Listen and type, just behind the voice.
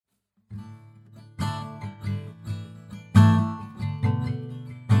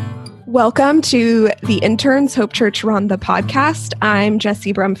Welcome to the Interns Hope Church Run the podcast. I'm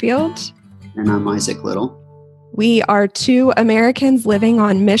Jessie Brumfield. And I'm Isaac Little. We are two Americans living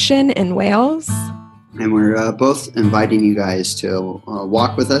on mission in Wales. And we're both inviting you guys to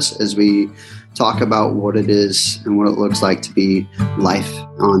walk with us as we talk about what it is and what it looks like to be life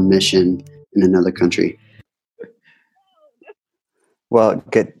on mission in another country. Well,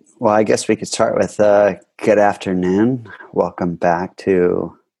 good. Well, I guess we could start with good afternoon. Welcome back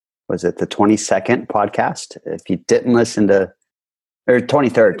to, was it the 22nd podcast? If you didn't listen to, or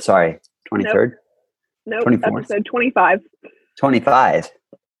 23rd, sorry, 23rd? Nope, 24th? episode 25. 25?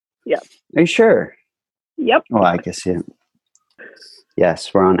 Yep. Are you sure? Yep. Well, I guess you.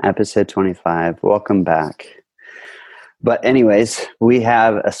 Yes, we're on episode 25. Welcome back. But anyways, we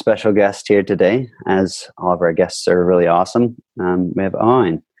have a special guest here today, as all of our guests are really awesome. We have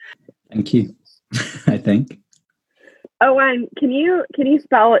Ywain. Thank you, I think. Ywain, can you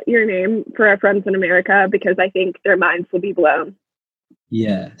spell your name for our friends in America? Because I think their minds will be blown.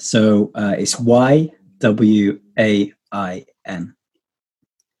 Yeah, so it's Ywain.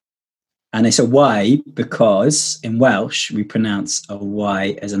 And it's a Y because in Welsh, we pronounce a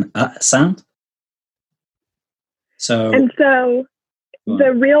Y as an sound. So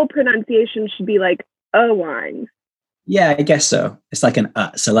the real pronunciation should be like Ywain. Yeah, I guess so. It's like an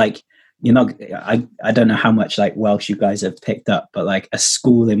so like you're not. I don't know how much like Welsh you guys have picked up, but like a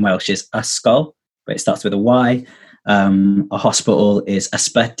school in Welsh is ysgol, but it starts with a Y. A hospital is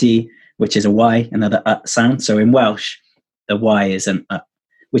ysbyty, which is a Y, another sound. So in Welsh, the Y is an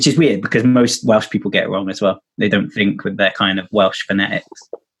which is weird because most Welsh people get it wrong as well. They don't think with their kind of Welsh phonetics.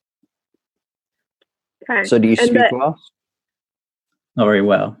 Okay. So do you speak Welsh? Not very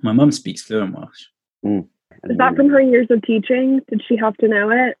well. My mum speaks fluent Welsh. Is that from her years of teaching? Did she have to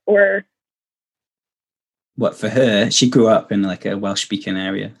know it, or? What, for her? She grew up in like a Welsh-speaking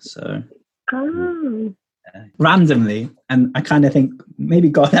area, so. Oh. Randomly, and I kind of think maybe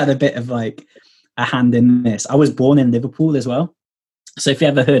God had a bit of like a hand in this. I was born in Liverpool as well. So if you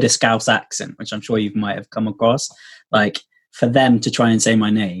ever heard a Scouse accent, which I'm sure you might have come across, like for them to try and say my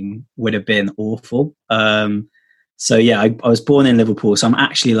name would have been awful. So yeah, I was born in Liverpool, so I'm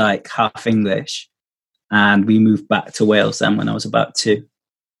actually like half English, and we moved back to Wales then when I was about 2.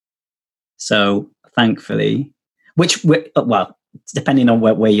 So thankfully, well, depending on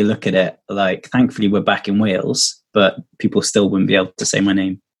where you look at it, like thankfully we're back in Wales, but people still wouldn't be able to say my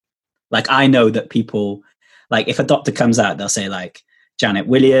name. Like I know that people, like if a doctor comes out, they'll say like Janet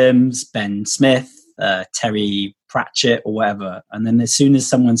Williams, Ben Smith, Terry Pratchett or whatever. And then as soon as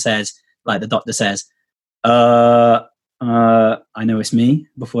someone says, like the doctor says, I know it's me,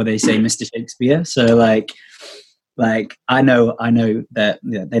 before they say Mr. Shakespeare. So like I know that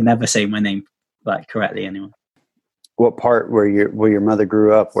they never say my name like correctly anyway. What part where your mother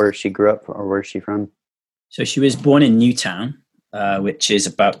grew up, where she grew up, or where's she from? So she was born in Newtown, which is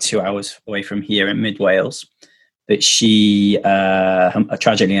about 2 hours away from here in mid Wales. But she,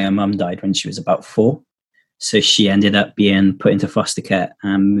 tragically, her mum died when she was about 4. So she ended up being put into foster care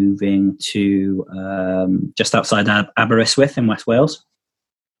and moving to just outside Aberystwyth in West Wales.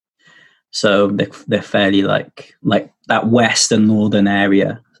 So they're fairly like that west and northern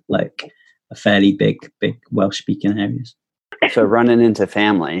area, like a fairly big Welsh-speaking areas. So running into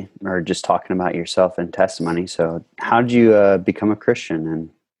family, or just talking about yourself and testimony. So how did you become a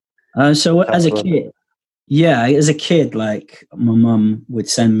Christian? And so as a kid. Yeah, as a kid, like my mum would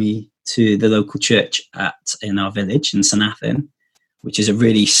send me to the local church in our village in St Athan, which is a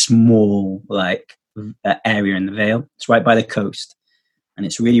really small like area in the Vale. It's right by the coast, and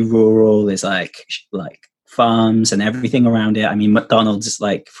it's really rural. There's like farms and everything around it. I mean, McDonald's,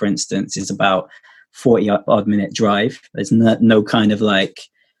 like for instance, is about 40 odd minute drive. There's no kind of like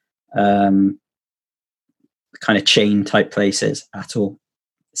kind of chain type places at all.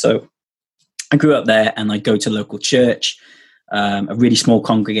 So I grew up there, and I go to local church, a really small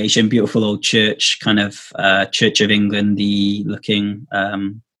congregation, beautiful old church, kind of Church of England-y looking,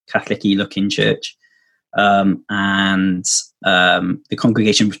 Catholic-y looking church. And the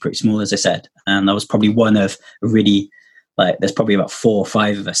congregation was pretty small, as I said. And I was probably one of really, like, there's probably about 4 or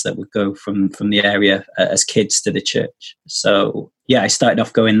 5 of us that would go from the area as kids to the church. So yeah, I started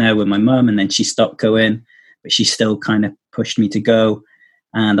off going there with my mum, and then she stopped going, but she still kind of pushed me to go.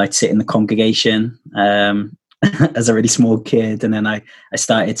 And I'd sit in the congregation as a really small kid. And then I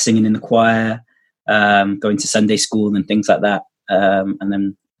started singing in the choir, going to Sunday school and things like that. And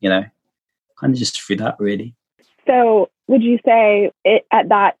then, kind of just through that, really. So would you say at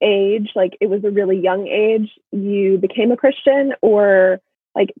that age, like it was a really young age, you became a Christian? Or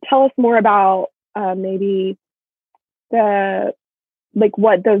like tell us more about maybe the like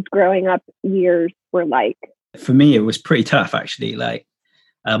what those growing up years were like. For me, it was pretty tough, actually. Like,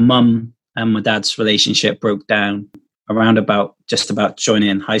 mum and my dad's relationship broke down around just about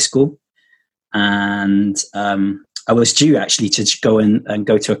joining high school. And I was due actually to go and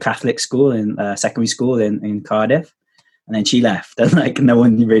go to a Catholic school in secondary school in Cardiff. And then she left, and like no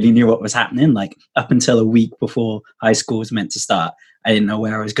one really knew what was happening. Like up until a week before high school was meant to start, I didn't know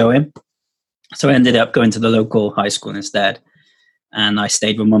where I was going. So I ended up going to the local high school instead. And I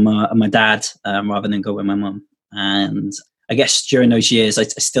stayed with my dad rather than go with my mum. And I guess during those years, I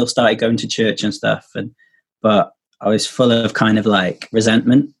still started going to church and stuff. But I was full of kind of like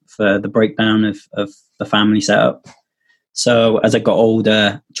resentment for the breakdown of the family setup. So as I got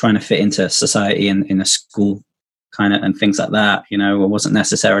older, trying to fit into society and in a school kind of and things like that, you know, I wasn't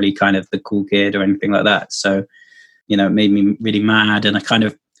necessarily kind of the cool kid or anything like that. So, you know, it made me really mad. And I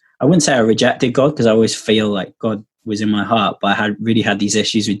wouldn't say I rejected God, because I always feel like God was in my heart, but I had these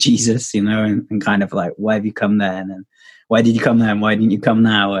issues with Jesus, you know, and kind of like, why have you come then? And why did you come then? Why didn't you come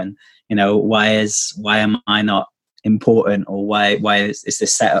now? And, you know, why am I not important? Or why is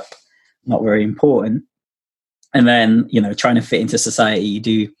this setup not very important? And then, you know, trying to fit into society, you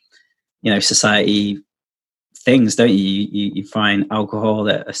do, you know, society things, don't you? You find alcohol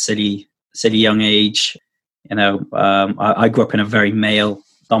at a silly young age. You know, I grew up in a very male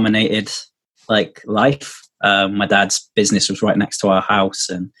dominated like life. My dad's business was right next to our house,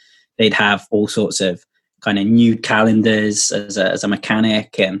 and they'd have all sorts of kind of nude calendars as a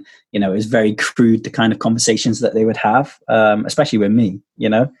mechanic, and you know, it was very crude, the kind of conversations that they would have, especially with me, you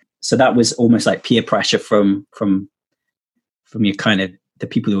know. So that was almost like peer pressure from your kind of the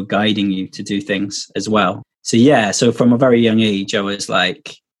people who were guiding you to do things as well. So yeah, so from a very young age, I was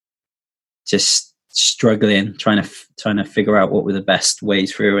like just struggling, trying to figure out what were the best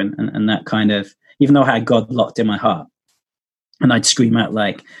ways through, and that kind of, even though I had God locked in my heart, and I'd scream out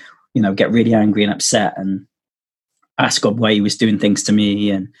like, you know, get really angry and upset and ask God why he was doing things to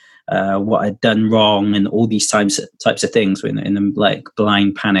me, and what I'd done wrong, and all these types of things in the like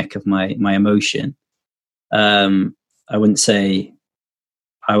blind panic of my emotion. I would say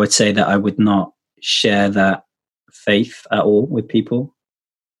that I would not share that faith at all with people.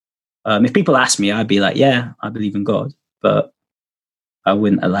 If people ask me, I'd be like, yeah, I believe in God, but I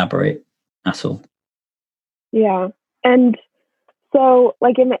wouldn't elaborate at all. Yeah. And so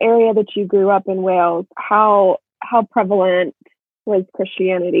like in the area that you grew up in, Wales, how prevalent was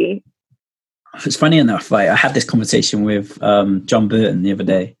Christianity? It's funny enough, like I had this conversation with John Burton the other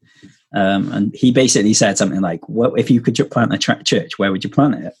day, and he basically said something like, "What if you could plant a church? Where would you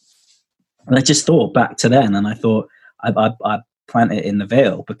plant it?" And I just thought back to then, and I thought I plant it in the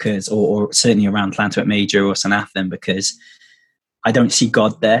Vale because, or certainly around Llantwit Major or St Athan, because I don't see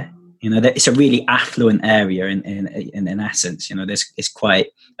God there. You know, it's a really affluent area in essence. You know, it's quite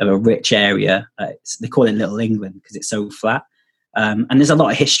a rich area. They call it Little England because it's so flat. And there's a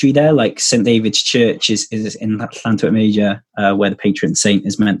lot of history there, like St David's Church is in Llantwit Major, where the patron saint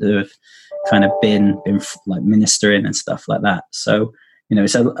is meant to have kind of been like ministering and stuff like that. So, you know,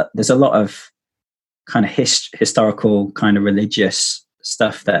 there's a lot of kind of historical kind of religious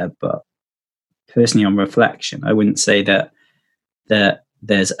stuff there. But personally, on reflection, I wouldn't say that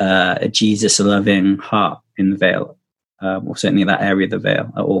there's a Jesus-loving heart in the Vale, or certainly that area of the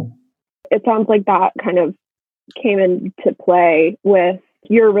Vale at all. It sounds like that kind of came into play with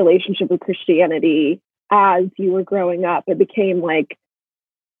your relationship with Christianity as you were growing up. It became like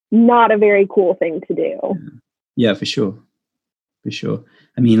not a very cool thing to do. Yeah, for sure.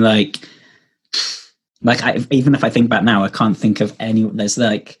 I mean, even if I think back now, I can't think of any. There's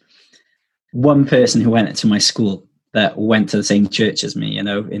like one person who went to my school that went to the same church as me, you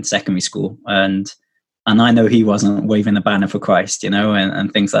know, in secondary school, and I know he wasn't waving the banner for Christ, you know,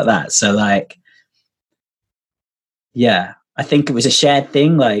 and things like that. So like, yeah, I think it was a shared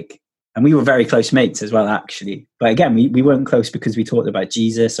thing, like, and we were very close mates as well, actually. But again, we weren't close because we talked about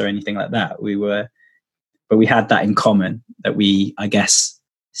Jesus or anything like that. But we had that in common, that we, I guess,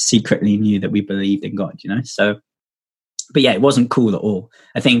 secretly knew that we believed in God, you know. So, but yeah, it wasn't cool at all.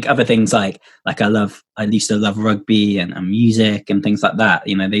 I think other things like I used to love rugby and music and things like that.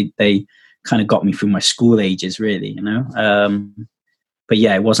 You know, they kind of got me through my school ages, really, you know. But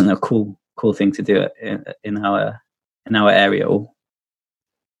yeah, it wasn't a cool thing to do in our area at all.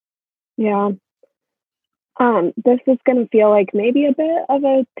 Yeah. This is going to feel like maybe a bit of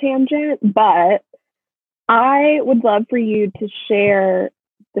a tangent, but I would love for you to share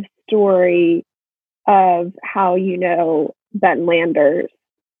the story of how you know Ben Landers.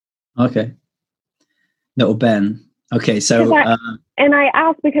 Okay. Little Ben. Okay, so... and I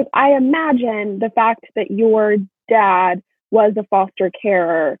ask because I imagine the fact that your dad was a foster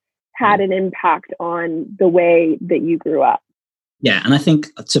carer had an impact on the way that you grew up. Yeah, and I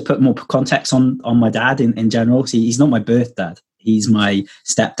think to put more context on my dad in general, see, he's not my birth dad. He's my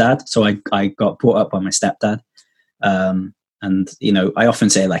stepdad. So I got brought up by my stepdad. And, you know, I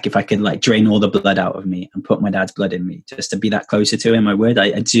often say, like, if I could, like, drain all the blood out of me and put my dad's blood in me just to be that closer to him, I would.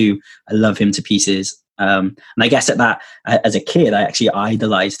 I love him to pieces. And I guess as a kid, I actually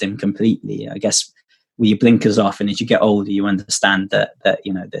idolized him completely. I guess with your blinkers off, and as you get older, you understand that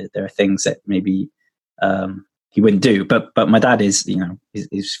you know, there are things that maybe he wouldn't do. But my dad is, you know,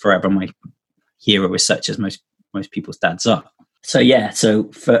 is forever my hero, as such as most people's dads are. So yeah, so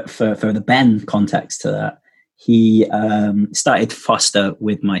for the Ben context to that, he started foster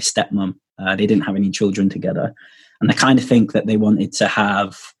with my stepmom. They didn't have any children together, and I kind of think that they wanted to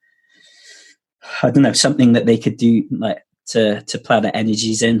have, I don't know, something that they could do, like to plow their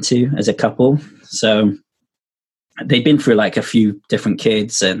energies into as a couple. So they'd been through like a few different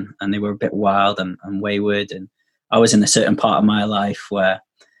kids, and they were a bit wild and wayward. And I was in a certain part of my life where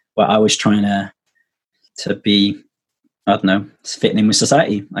I was trying to be, I don't know, fitting in with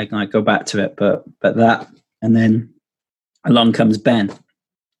society. I go back to it, but that, and then along comes Ben,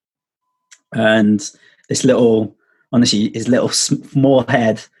 and this little, honestly, his little small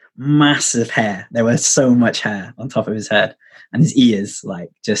head, massive hair. There was so much hair on top of his head, and his ears, like,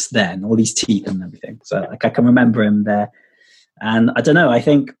 just there, and all these teeth and everything. So like I can remember him there, and I don't know. I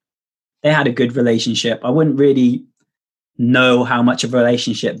think they had a good relationship. I wouldn't really know how much of a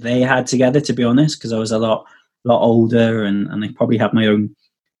relationship they had together, to be honest, because I was a lot older, and I probably had my own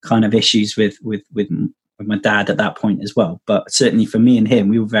kind of issues with my dad at that point as well. But certainly for me and him,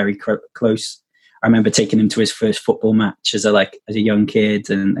 we were very close. I remember taking him to his first football match as a young kid,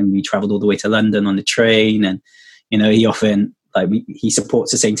 and we traveled all the way to London on the train. And, you know, he often, like, he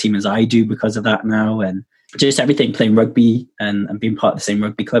supports the same team as I do because of that now, and just everything, playing rugby and being part of the same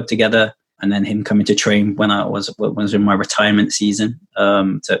rugby club together. And then him coming to train when I was in my retirement season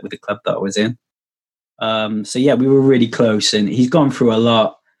with the club that I was in. So yeah, we were really close, and he's gone through a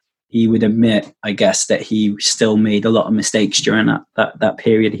lot. He would admit, I guess, that he still made a lot of mistakes during that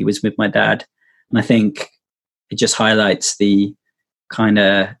period he was with my dad. And I think it just highlights the kind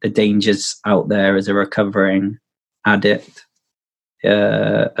of the dangers out there as a recovering addict,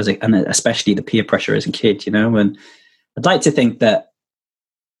 and especially the peer pressure as a kid, you know. And I'd like to think that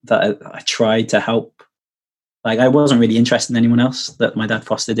I tried to help. Like, I wasn't really interested in anyone else that my dad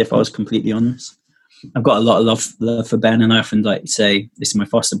fostered, if I was completely honest. I've got a lot of love for Ben, and I often like say, this is my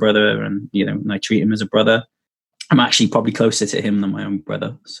foster brother, and, you know, and I treat him as a brother. I'm actually probably closer to him than my own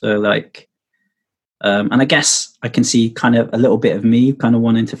brother. So like, and I guess I can see kind of a little bit of me kind of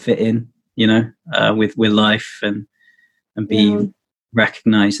wanting to fit in, you know, with life and be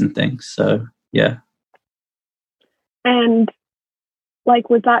recognized and things. So yeah. And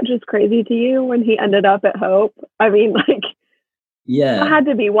like, was that just crazy to you when he ended up at Hope? I mean, like, yeah, it had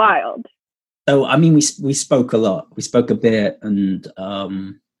to be wild. So, I mean, we spoke a lot. We spoke a bit, and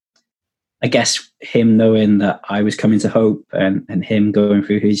I guess him knowing that I was coming to Hope, and him going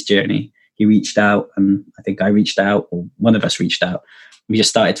through his journey, he reached out, and I think I reached out, or one of us reached out. We just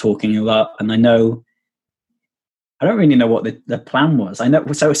started talking a lot, and I don't really know what the plan was. I know,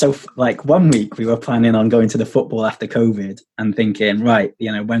 so like one week we were planning on going to the football after COVID, and thinking, right,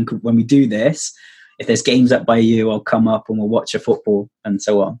 you know, when we do this, if there's games up by you, I'll come up and we'll watch a football and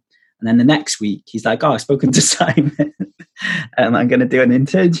so on. And then the next week, he's like, oh, I've spoken to Simon and I'm going to do an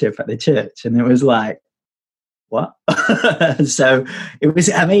internship at the church. And it was like, what? So it was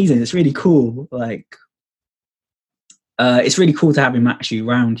amazing. It's really cool. Like, it's really cool to have him actually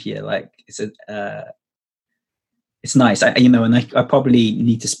around here. Like, it's nice, you know, and I probably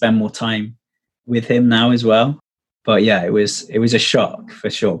need to spend more time with him now as well. But yeah, it was a shock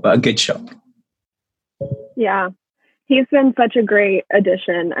for sure, but a good shock. Yeah. He's been such a great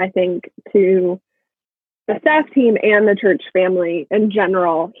addition, I think, to the staff team and the church family in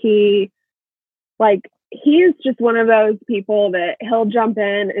general. He is just one of those people that he'll jump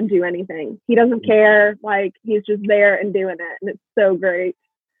in and do anything. He doesn't care. Like, he's just there and doing it. And it's so great.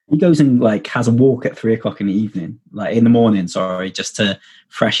 He goes and like has a walk at 3:00 in the evening, like in the morning, just to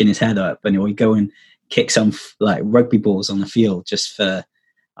freshen his head up. And he'll go and kick some like rugby balls on the field just for,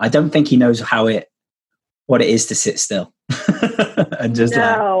 I don't think he knows what it is to sit still. And just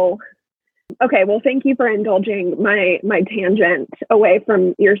Okay, well, thank you for indulging my tangent away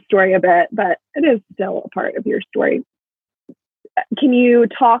from your story a bit, but it is still a part of your story. Can you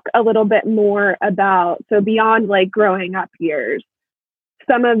talk a little bit more about, so beyond like growing up years,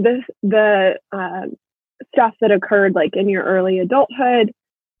 some of the stuff that occurred like in your early adulthood,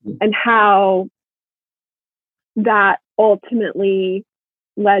 and how that ultimately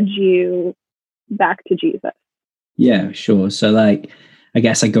led you back to Jesus? Yeah, sure. So like, I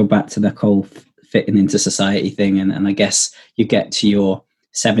guess I go back to the whole fitting into society thing. And I guess you get to your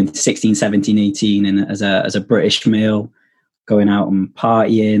 16, 17, 18, and as a British male, going out and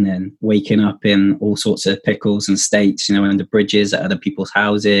partying and waking up in all sorts of pickles and states, under bridges at other people's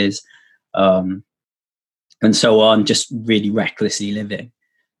houses, and so on, just really recklessly living.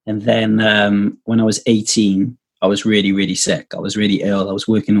 And then when I was 18, I was really, really sick. I was really ill. I was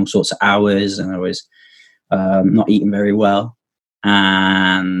working all sorts of hours, and I was not eating very well.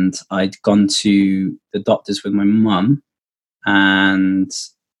 And I'd gone to the doctors with my mum, and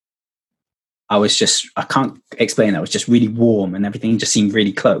I can't explain it. I was just really warm, and everything just seemed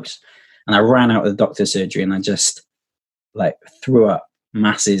really close. And I ran out of the doctor's surgery, and I just threw up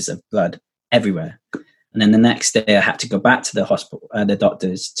masses of blood everywhere. And then the next day I had to go back to the hospital, the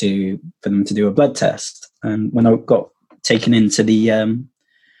doctors, for them to do a blood test. And when I got taken into the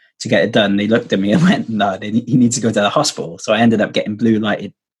to get it done, they looked at me and went, "No, you need to go to the hospital." So I ended up getting blue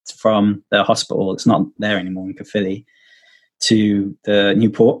lighted from the hospital. It's not there anymore in Caerphilly, to the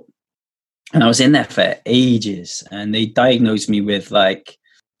Newport. And I was in there for ages, and they diagnosed me with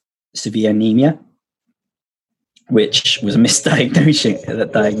severe anemia, which was a misdiagnosis,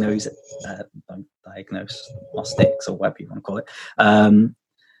 diagnostics, or whatever you want to call it,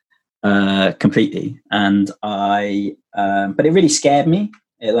 completely. And but it really scared me.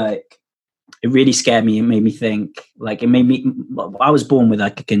 It really scared me. It made me think. I was born with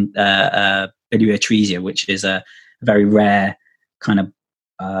biliary atresia, which is a very rare kind of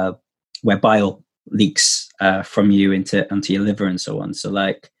where bile leaks from you onto your liver and so on. So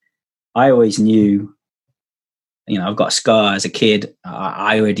I always knew, I've got a scar as a kid.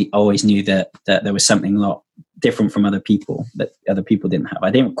 I always knew that there was something a lot different from other people that other people didn't have. I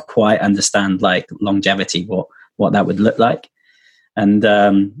didn't quite understand longevity, what that would look like. And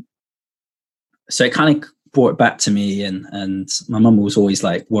so it kind of brought it back to me, and my mum was always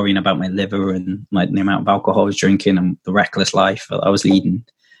worrying about my liver and the amount of alcohol I was drinking and the reckless life that I was leading.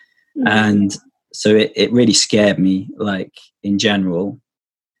 Mm-hmm. And so it really scared me, in general.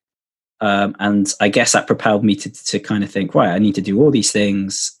 And I guess that propelled me to kind of think, right, I need to do all these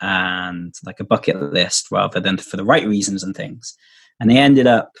things and a bucket list rather than for the right reasons and things. And I ended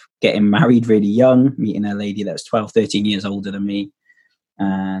up getting married really young, meeting a lady that was 12, 13 years older than me.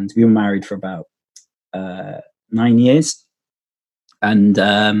 And we were married for about 9 years. And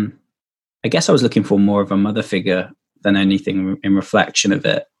I guess I was looking for more of a mother figure than anything in reflection of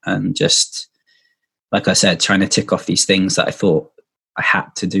it. And just, like I said, trying to tick off these things that I thought I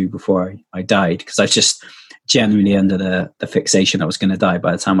had to do before I died, because I was just genuinely under the fixation I was going to die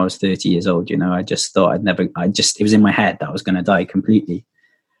by the time I was 30 years old. I just thought it was in my head that I was going to die completely.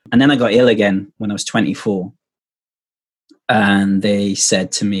 And then I got ill again when I was 24. And they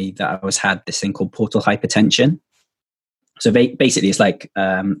said to me that I had this thing called portal hypertension. So basically it's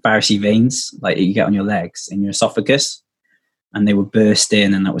varicose veins, you get on your legs in your esophagus, and they were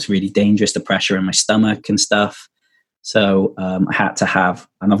bursting, and that was really dangerous, the pressure in my stomach and stuff. So I had to have,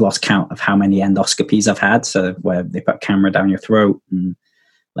 and I've lost count of how many endoscopies I've had. So where they put a camera down your throat and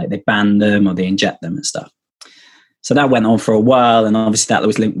they band them or they inject them and stuff. So that went on for a while. And obviously that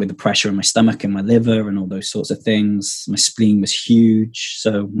was linked with the pressure in my stomach and my liver and all those sorts of things. My spleen was huge.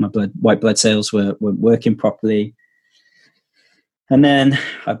 So my white blood cells weren't working properly. And then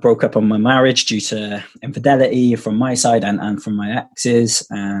I broke up on my marriage due to infidelity from my side and from my exes.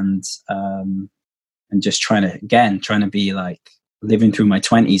 And just trying to be living through my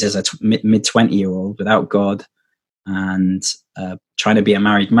 20s as a mid 20-year-old without God, and trying to be a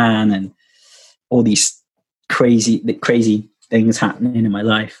married man, and all these crazy things happening in my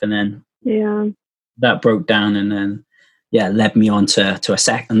life. And then that broke down, and then led me on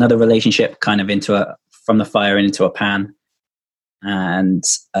to another relationship, kind of from the fire and into a pan. And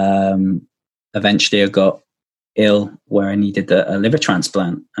eventually I got ill where I needed a liver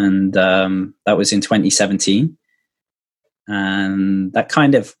transplant, and that was in 2017. And that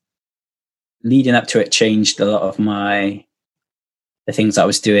kind of leading up to it changed a lot of the things I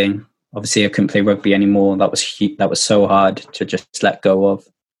was doing. Obviously I couldn't play rugby anymore. That was so hard to just let go of.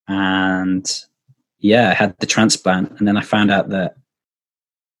 And I had the transplant, and then I found out that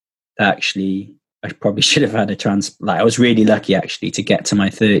actually I probably should have had a transplant. I was really lucky actually to get to my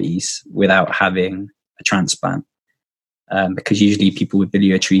 30s without having a transplant, because usually people with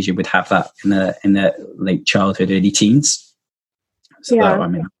biliary atresia would have that in the late childhood, early teens. So that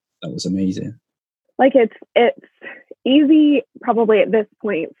was amazing. It's easy probably at this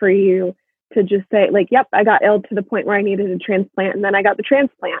point for you to just say yep, I got ill to the point where I needed a transplant, and then I got the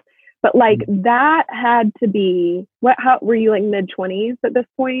transplant. But like that had to be how were you, like mid-20s at this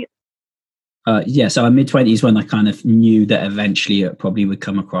point? Yeah, so I'm mid-20s when I kind of knew that eventually it probably would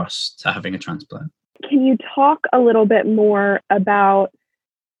come across to having a transplant. Can you talk a little bit more about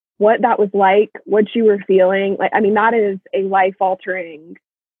what that was like, what you were feeling? Like, I mean, that is a life-altering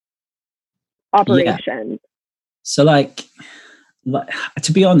operation. Yeah. So like,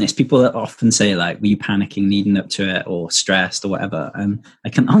 to be honest, people often say like, were you panicking leading up to it or stressed or whatever? And I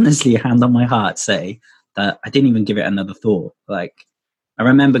can honestly, hand on my heart, say that I didn't even give it another thought. Like, I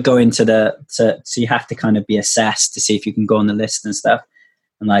remember going so you have to kind of be assessed to see if you can go on the list and stuff.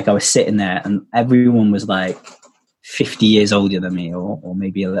 And like, I was sitting there and everyone was like 50 years older than me or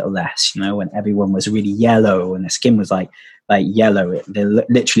maybe a little less, you know, and everyone was really yellow and their skin was like yellow. They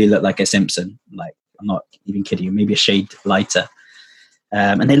literally looked like a Simpson. Like, I'm not even kidding you, maybe a shade lighter.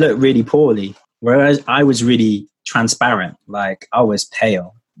 And they looked really poorly. Whereas I was really transparent. Like, I was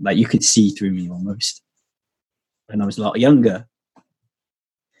pale. Like, you could see through me almost. And I was a lot younger.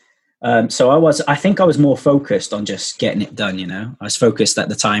 So I think I was more focused on just getting it done, you know. I was focused at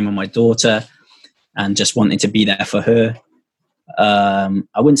the time on my daughter and just wanting to be there for her. I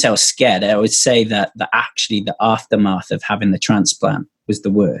wouldn't say I was scared. I would say that the aftermath of having the transplant was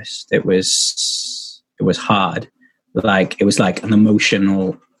the worst. It was hard. Like, it was like an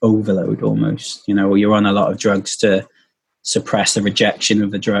emotional overload almost, you know. You're on a lot of drugs to suppress the rejection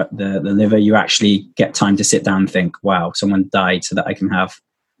of the liver. You actually get time to sit down and think, wow, someone died so that I can have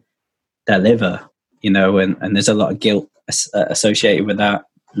their liver, you know, and there's a lot of guilt associated with that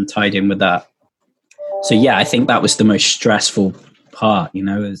and tied in with that. So yeah, I think that was the most stressful part, you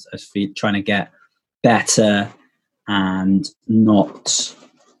know, as trying to get better and not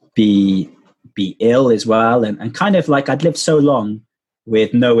be ill as well. And kind of like, I'd lived so long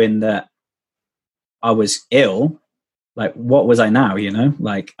with knowing that I was ill. Like, what was I now, you know?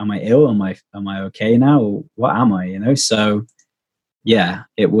 Like, am I ill? Am I okay now? Or what am I, you know? So yeah,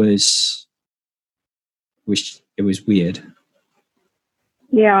 it was weird.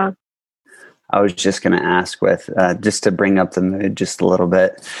 Yeah. I was just going to ask with, just to bring up the mood just a little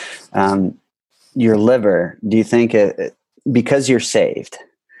bit, your liver, do you think because you're saved,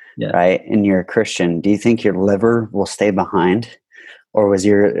 right, and you're a Christian, do you think your liver will stay behind, or was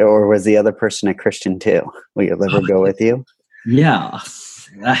the other person a Christian too? Will your liver go with you? Yeah,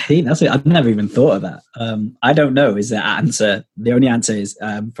 I think that's it. I've never even thought of that. I don't know is the answer. The only answer is,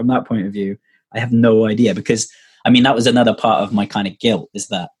 from that point of view, I have no idea, because I mean, that was another part of my kind of guilt, is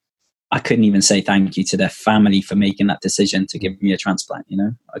that I couldn't even say thank you to their family for making that decision to give me a transplant, you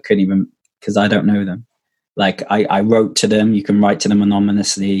know? I couldn't even, because I don't know them. Like, I wrote to them. You can write to them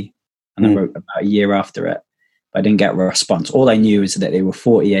anonymously, and I wrote about a year after it, but I didn't get a response. All I knew is that they were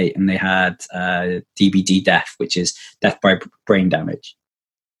 48 and they had DBD death, which is death by brain damage.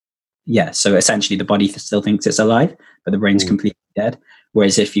 Yeah, so essentially the body still thinks it's alive, but the brain's completely dead.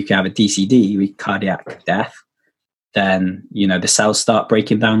 Whereas if you can have a DCD, cardiac death, then, you know, the cells start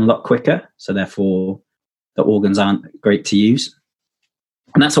breaking down a lot quicker. So therefore the organs aren't great to use.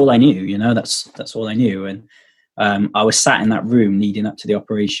 And that's all I knew, you know, that's all I knew. And I was sat in that room leading up to the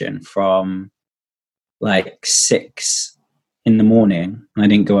operation from like 6 in the morning. And I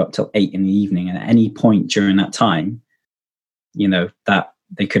didn't go up till 8 in the evening. And at any point during that time, you know, that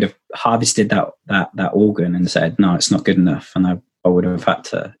they could have harvested that organ and said, no, it's not good enough. And I would have had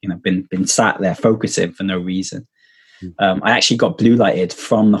to, you know, been sat there focusing for no reason. I actually got blue lighted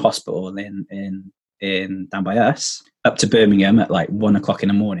from the hospital in down by us up to Birmingham at like 1 o'clock in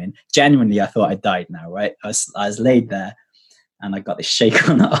the morning. Genuinely, I thought I died now, right? I was laid there and I got this shake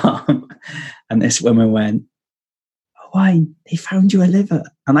on the arm, and this woman went, Ywain, they found you a liver.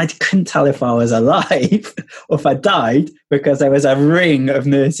 And I couldn't tell if I was alive or if I died, because there was a ring of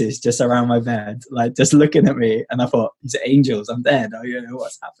nurses just around my bed, like just looking at me. And I thought, these are angels, I'm dead. Oh, you know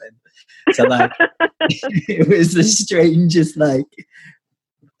what's happened. So like, it was the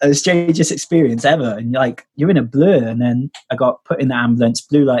strangest experience ever. And like, you're in a blur. And then I got put in the ambulance,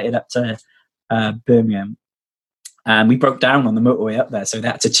 blue lighted up to Birmingham. And we broke down on the motorway up there. So they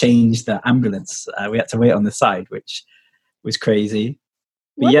had to change the ambulance. We had to wait on the side, which was crazy.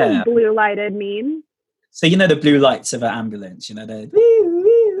 But what does blue lighted mean? So, you know, the blue lights of an ambulance, you know,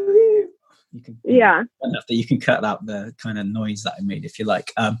 you can cut out the kind of noise that I made if you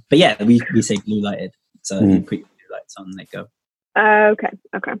like. But yeah, we say blue lighted. So you put blue lights on and they go. Okay.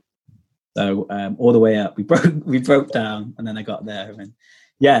 So all the way up, we broke down, and then I got there. And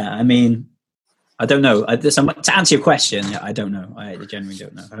yeah, I mean, I don't know. To answer your question, I don't know. I genuinely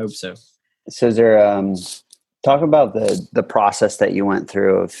don't know. I hope so. So is there, talk about the process that you went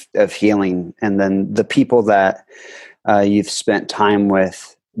through of healing, and then the people that you've spent time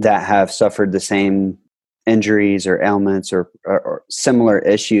with that have suffered the same injuries or ailments or similar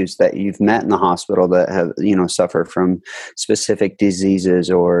issues that you've met in the hospital that have, suffered from specific diseases,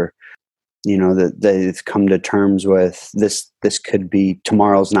 or, that they've come to terms with this could be,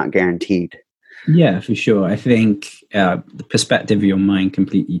 tomorrow's not guaranteed. Yeah, for sure. I think the perspective of your mind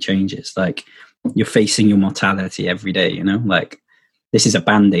completely changes. Like, you're facing your mortality every day, like this is a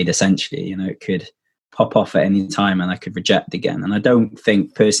Band-Aid essentially, it could pop off at any time and I could reject again. And I don't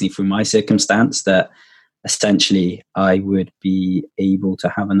think personally through my circumstance that essentially I would be able to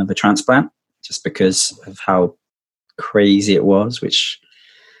have another transplant, just because of how crazy it was, which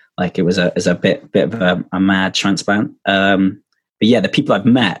like it was a bit of a mad transplant. But yeah, the people I've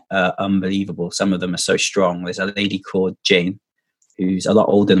met are unbelievable. Some of them are so strong. There's a lady called Jane, who's a lot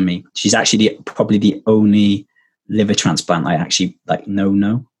older than me. She's actually probably the only liver transplant I actually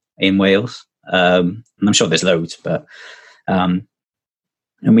know in Wales. And I'm sure there's loads, but and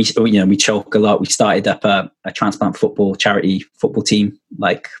we choke a lot. We started up a transplant charity football team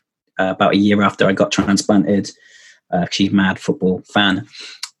about a year after I got transplanted. She's a mad football fan,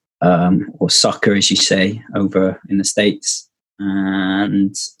 or soccer, as you say, over in the States.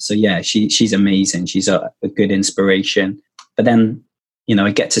 And so yeah, she's amazing. She's a good inspiration. But then,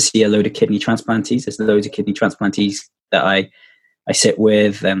 I get to see a load of kidney transplantees. There's loads of kidney transplantees that I sit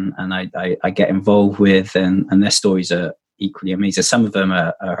with and I get involved with, and their stories are equally amazing. Some of them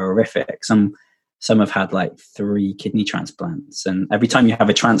are horrific. Some have had 3 kidney transplants, and every time you have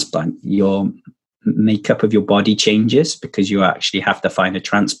a transplant, your makeup of your body changes because you actually have to find a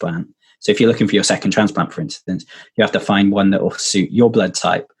transplant. So if you're looking for your second transplant, for instance, you have to find one that will suit your blood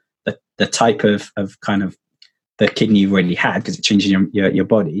type, the type of kind of the kidney you already had, because it changes your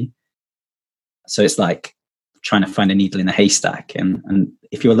body. So it's like trying to find a needle in a haystack. And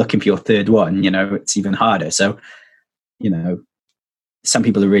if you're looking for your third one, it's even harder. So, some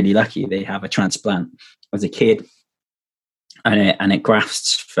people are really lucky. They have a transplant as a kid and it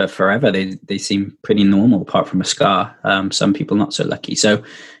grafts for forever. They seem pretty normal apart from a scar. Some people not so lucky. So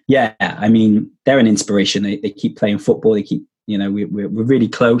yeah, I mean, they're an inspiration. They keep playing football. They keep, we're really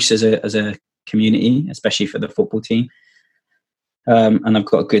close as a community, especially for the football team. And I've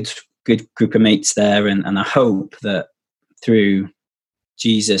got a good group of mates there. And I hope that through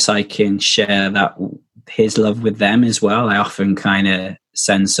Jesus, I can share his love with them as well. I often kind of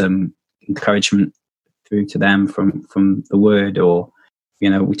send some encouragement through to them from the word, or,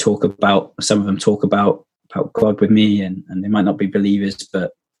 some of them talk about God with me, and they might not be believers,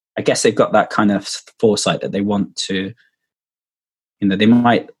 but I guess they've got that kind of foresight that they want to, they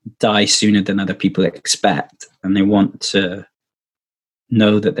might die sooner than other people expect, and they want to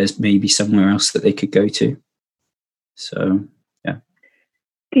know that there's maybe somewhere else that they could go to. So, yeah.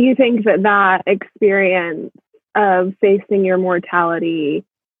 Do you think that experience of facing your mortality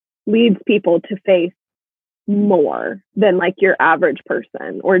leads people to face more than your average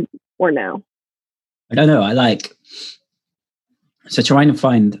person, or no? I don't know. So trying to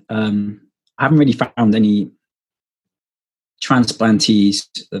find, I haven't really found any transplantees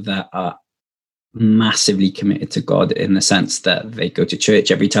that are massively committed to God, in the sense that they go to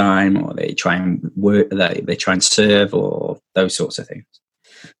church every time, or they try and work, they try and serve, or those sorts of things.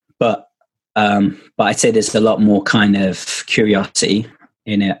 But I'd say there's a lot more kind of curiosity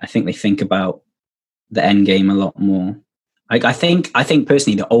in it. I think they think about the end game a lot more. I think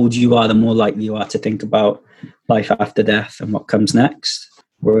personally, the older you are, the more likely you are to think about life after death and what comes next.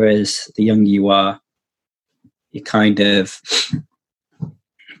 Whereas the younger you are, you're kind of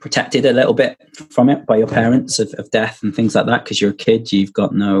protected a little bit from it by your parents of death and things like that, because you're a kid. You've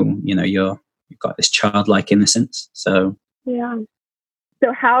got you've got this childlike innocence. So yeah.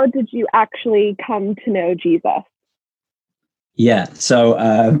 So how did you actually come to know Jesus? Yeah, so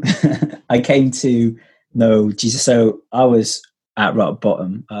I came to know Jesus. So I was at rock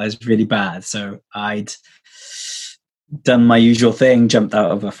bottom. I was really bad. So I'd done my usual thing, jumped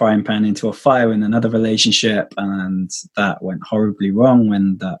out of a frying pan into a fire in another relationship, and that went horribly wrong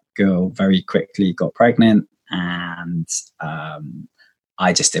when that girl very quickly got pregnant, and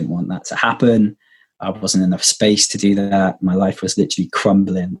I just didn't want that to happen. I wasn't enough space to do that. My life was literally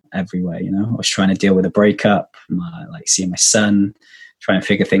crumbling everywhere. I was trying to deal with a breakup, seeing my son, trying to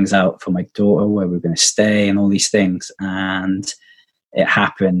figure things out for my daughter, where we were going to stay, and all these things. And it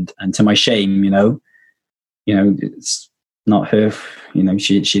happened. And to my shame, it's not her.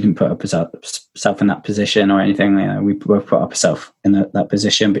 She didn't put herself in that position or anything. We both put ourselves in that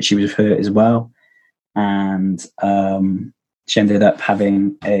position, but she was hurt as well. And she ended up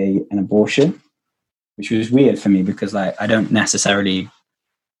having an abortion, which was weird for me because I don't necessarily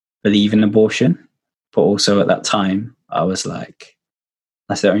believe in abortion, but also at that time I was like,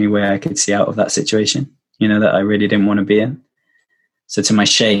 that's the only way I could see out of that situation, that I really didn't want to be in. So to my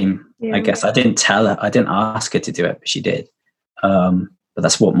shame, I guess I didn't tell her, I didn't ask her to do it, but she did. But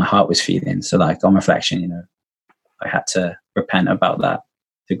that's what my heart was feeling. So like on reflection, I had to repent about that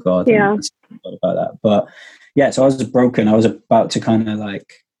to God. Yeah. And God about that. But yeah, so I was broken. I was about to kind of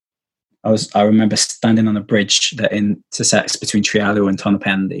like, I remember standing on a bridge that intersects between Trialo and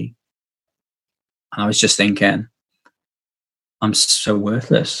Tonopandi. And I was just thinking, I'm so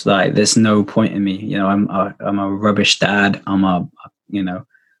worthless. Like, there's no point in me. I'm a rubbish dad.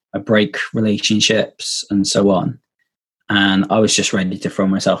 I break relationships and so on. And I was just ready to throw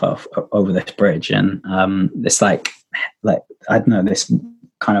myself off over this bridge. And this like I don't know, this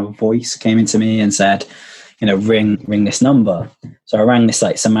kind of voice came into me and said, ring this number. So I rang this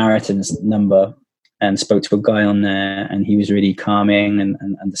like Samaritan's number and spoke to a guy on there, and he was really calming and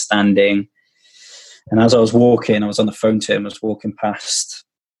understanding. And as I was walking, I was on the phone to him. I was walking past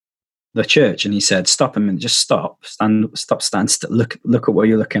the church, and he said, "Stop a minute, just stop, stand still. Look at what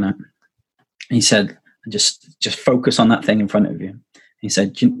you're looking at." And he said, "Just focus on that thing in front of you." He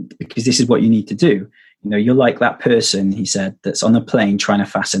said, "Because this is what you need to do. You're like that person," he said, "that's on a plane trying to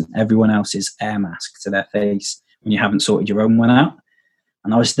fasten everyone else's air mask to their face when you haven't sorted your own one out."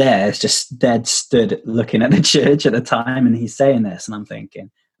 And I was there, just dead stood looking at the church at the time, and he's saying this, and I'm thinking,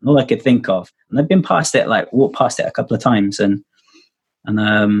 and all I could think of, and I've been past it, like walked past it a couple of times, and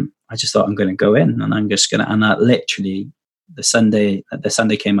I just thought, I'm going to go in, and I'm just going to, and that literally the Sunday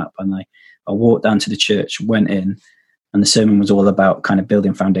came up, and I walked down to the church, went in, and the sermon was all about kind of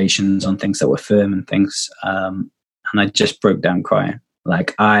building foundations on things that were firm and things. And I just broke down crying.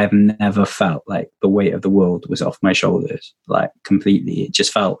 Like, I've never felt like the weight of the world was off my shoulders, like completely. It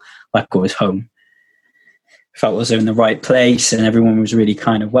just felt like I was home. Felt I was in the right place, and everyone was really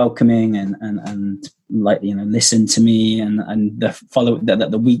kind of welcoming and like, listened to me. And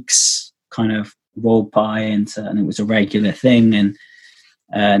the weeks kind of rolled by, and it was a regular thing.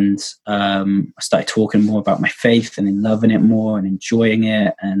 And I started talking more about my faith and in loving it more and enjoying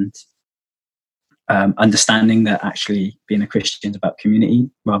it, and understanding that actually being a Christian is about community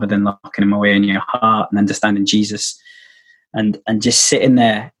rather than locking him away in your heart, and understanding Jesus, and just sitting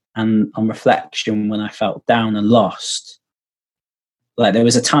there. And on reflection, when I felt down and lost, like there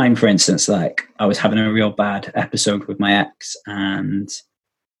was a time, for instance, like I was having a real bad episode with my ex, and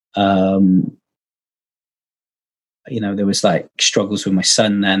there was like struggles with my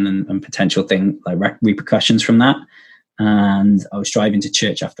son then, and potential repercussions from that. And I was driving to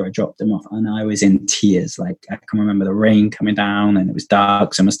church after I dropped him off, and I was in tears. Like, I can remember the rain coming down, and it was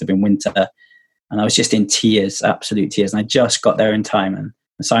dark, so it must have been winter. And I was just in tears, absolute tears. And I just got there in time, and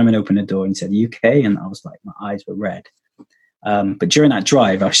Simon opened the door and said, "Are you okay?" And I was like, my eyes were red. But during that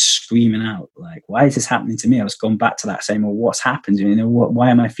drive, I was screaming out, like, why is this happening to me? I was going back to that saying, well, what's happened?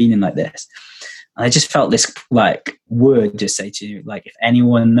 Why am I feeling like this? And I just felt this like word just say to you, like, if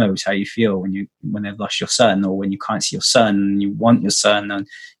anyone knows how you feel when they've lost your son, or when you can't see your son and you want your son, and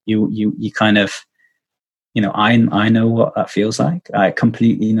you kind of, I know what that feels like. I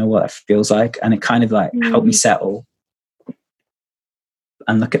completely know what that feels like. And it kind of like helped me settle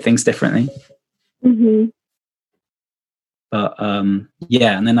and look at things differently. Mm-hmm. But and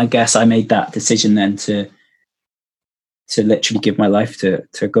then I guess I made that decision then to literally give my life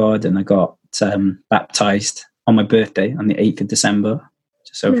to God, and I got baptized on my birthday on the 8th of December.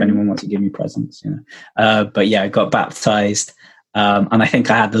 So if anyone wants to give me presents, but yeah, I got baptized, and I think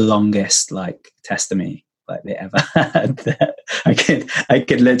I had the longest like testimony like they ever had. I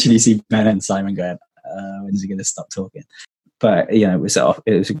could literally see Ben and Simon going, when is he going to stop talking? But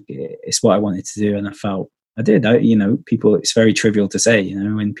it's what I wanted to do, and I felt I did. People, it's very trivial to say,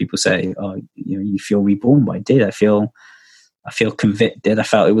 when people say, "Oh, you feel reborn," but I did. I feel convicted. I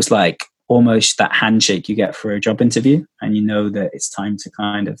felt it was like almost that handshake you get for a job interview, and you know that it's time to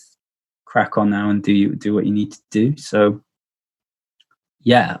kind of crack on now and do what you need to do. So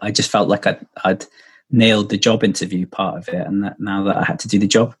yeah, I just felt like I'd nailed the job interview part of it, and that now that I had to do the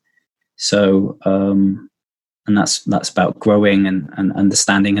job. So and that's about growing and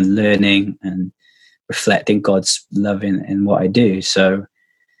understanding and learning and reflecting God's love in what I do. So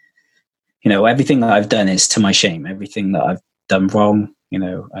everything that I've done is to my shame. Everything that I've done wrong,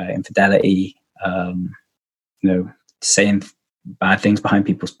 infidelity, saying bad things behind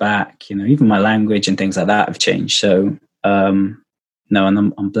people's back, even my language and things like that have changed. So, and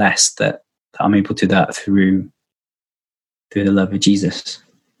I'm blessed that I'm able to do that through the love of Jesus.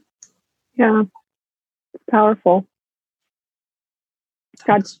 Yeah. It's powerful.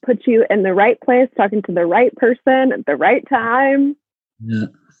 God put you in the right place, talking to the right person at the right time. Yeah.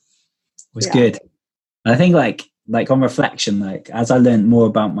 It was good. I think like like on reflection, like as I learned more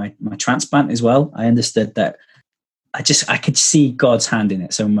about my transplant as well, I understood that I could see God's hand in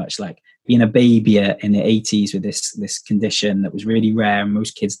it so much. Like being a baby in the 80s with this condition that was really rare and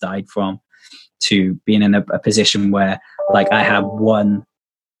most kids died from, to being in a position where like I have one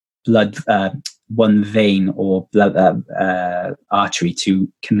vein or blood artery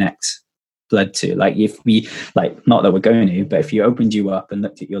to connect blood to. Like if we, like, not that we're going to, but if you opened you up and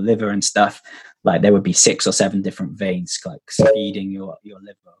looked at your liver and stuff, like there would be 6 or 7 different veins like feeding your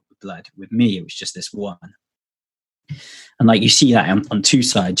liver with blood. With me, it was just this one. And like you see that on 2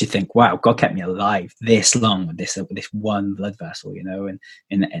 sides, you think, wow, God kept me alive this long with this one blood vessel, you know, and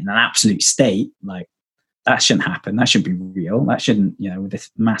in an absolute state, like that shouldn't happen. That shouldn't be real. That shouldn't, you know, with this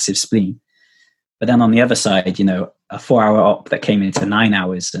massive spleen. But then on the other side, you know, a 4-hour op that came into 9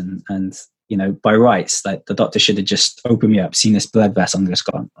 hours, and you know, by rights, like the doctor should have just opened me up, seen this blood vessel, and just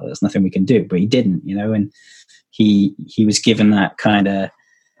gone, oh, there's nothing we can do. But he didn't, you know, and he was given that kind of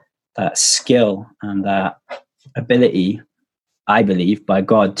that skill and that ability, I believe, by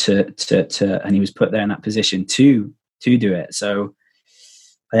God to and he was put there in that position to do it. So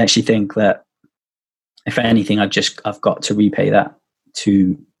I actually think that if anything, I've got to repay that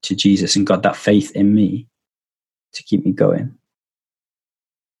to Jesus and God, that faith in me to keep me going.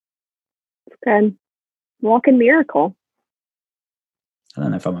 Good. Walking miracle. I don't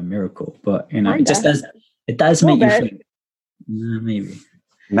know if I'm a miracle, but you know, it does make you think. Maybe.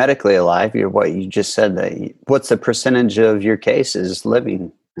 Medically alive, you're what you just said. What's the percentage of your cases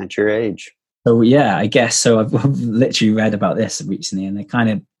living at your age? So yeah, I guess so. I've literally read about this recently, and it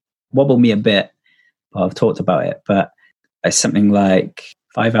kind of wobbled me a bit. But I've talked about it, but it's something like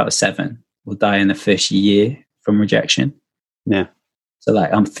 5 out of 7 will die in the first year from rejection. Yeah. So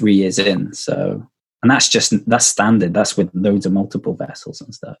like I'm 3 years in. So, and that's standard. That's with loads of multiple vessels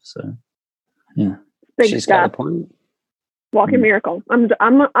and stuff. So yeah, she's got a point. Walking miracle. I'm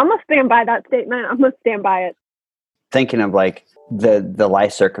gonna stand by that statement. I'm gonna stand by it. Thinking of like the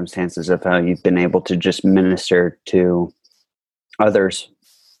life circumstances of how you've been able to just minister to others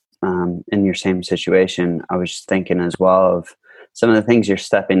in your same situation, I was just thinking as well of some of the things you're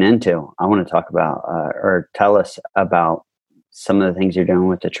stepping into. I want to talk about or tell us about some of the things you're doing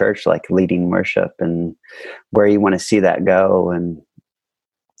with the church, like leading worship, and where you want to see that go, and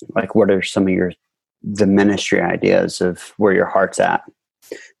like what are some of the ministry ideas of where your heart's at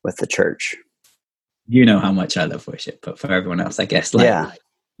with the church. You know how much I love worship, but for everyone else, I guess, like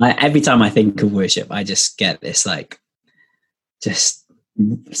every time I think of worship, I just get this like just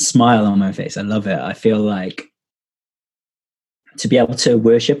smile on my face. I love it. I feel like to be able to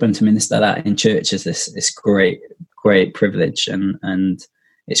worship and to minister that in church is this great privilege, and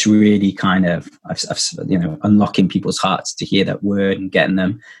it's really kind of I've you know, unlocking people's hearts to hear that word and getting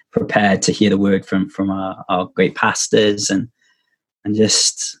them prepared to hear the word from our great pastors, and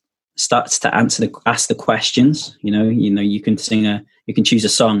just starts to ask the questions. You know, you can choose a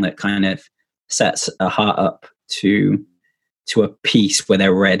song that kind of sets a heart up to a piece where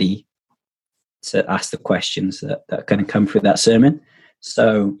they're ready to ask the questions that are going to come through that sermon.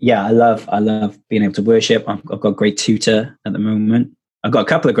 So yeah, I love being able to worship. I've got a great tutor at the moment. I've got a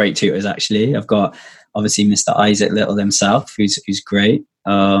couple of great tutors actually. I've got obviously Mr. Isaac Little himself, who's great,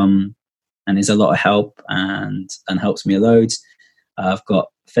 and is a lot of help and helps me loads. I've got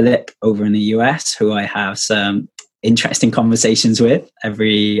Philip over in the US, who I have some interesting conversations with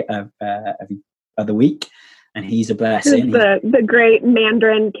every other week, and he's a blessing. He's the great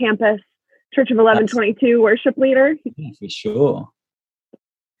Mandarin campus Church of 1122 worship leader. Yeah, for sure.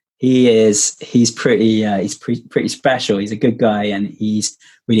 He's pretty special. He's a good guy, and he's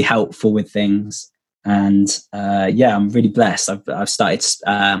really helpful with things. And I'm really blessed. I've started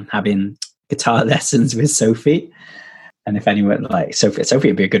having guitar lessons with Sophie, and if anyone like Sophie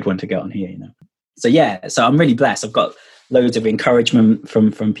would be a good one to get on here, you know. So I'm really blessed. I've got loads of encouragement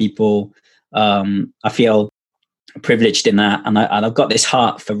from people. I feel privileged in that, and I've got this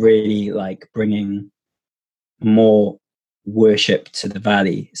heart for really like bringing more worship to the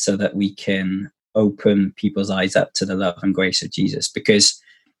valley so that we can open people's eyes up to the love and grace of Jesus. Because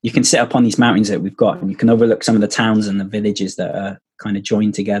you can sit up on these mountains that we've got, and you can overlook some of the towns and the villages that are kind of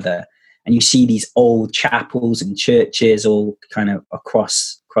joined together, and you see these old chapels and churches all kind of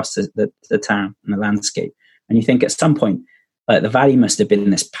across the town and the landscape, and you think at some point, like, the valley must have been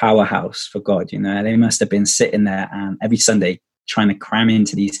this powerhouse for God. You know, they must have been sitting there every Sunday trying to cram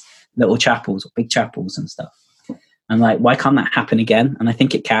into these little chapels or big chapels and stuff. And like, why can't that happen again? And I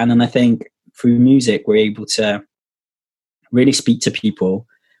think it can. And I think through music, we're able to really speak to people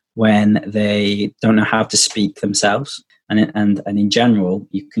when they don't know how to speak themselves. And in general,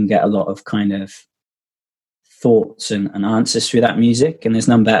 you can get a lot of kind of thoughts and answers through that music. And there's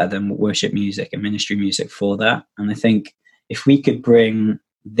none better than worship music and ministry music for that. And I think if we could bring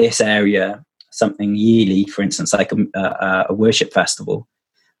this area, something yearly, for instance, like a worship festival,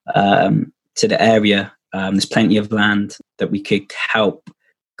 to the area, there's plenty of land that we could help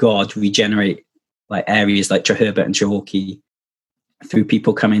God regenerate, like areas like Treherbert and Treorchy, through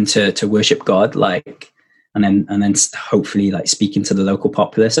people coming to worship God, like, and then hopefully like speaking to the local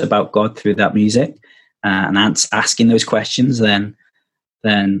populace about God through that music, and asking those questions. Then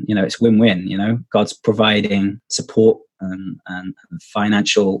it's win-win. God's providing support and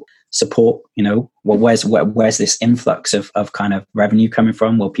financial support. Well, where's this influx of kind of revenue coming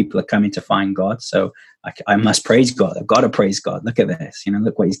from? Well, people are coming to find God, so I must praise God. I've got to praise God. Look at this.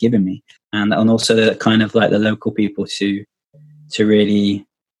 Look what He's given me, and also the kind of like the local people to really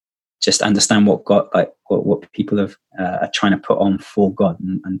just understand what God, like what people are trying to put on for God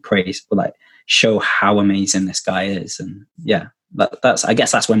and praise, or like show how amazing this guy is. And yeah, I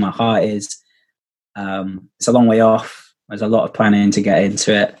guess that's where my heart is. It's a long way off. There's a lot of planning to get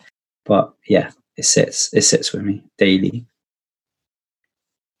into it, but yeah, it sits with me daily.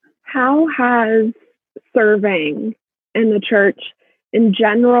 How has serving in the church in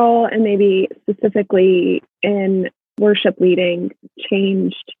general, and maybe specifically in worship leading,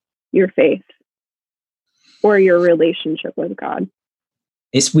 changed your faith or your relationship with God?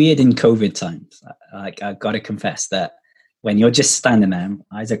 It's weird in COVID times. Like, I've got to confess that when you're just standing there,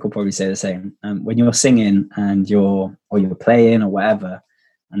 Isaac will probably say the same. When you're singing and you're playing or whatever,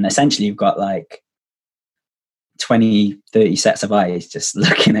 and essentially you've got like 20, 30 sets of eyes just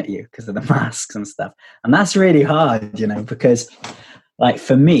looking at you because of the masks and stuff. And that's really hard, because like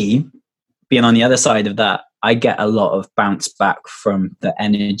for me, being on the other side of that, I get a lot of bounce back from the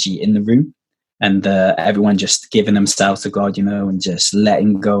energy in the room and everyone just giving themselves to God, and just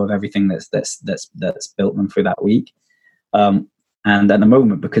letting go of everything that's built them through that week. And at the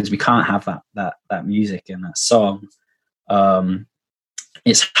moment, because we can't have that music and that song,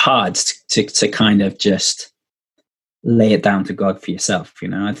 it's hard to kind of just lay it down to God for yourself.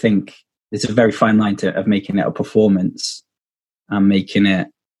 I think it's a very fine line of making it a performance and making it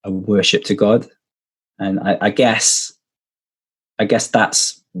a worship to God. And I guess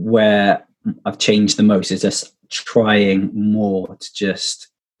that's where I've changed the most, is just trying more to just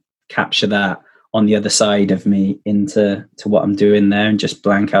capture that on the other side of me into what I'm doing there, and just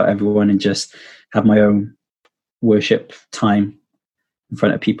blank out everyone and just have my own worship time in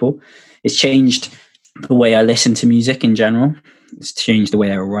front of people. It's changed the way I listen to music in general. It's changed the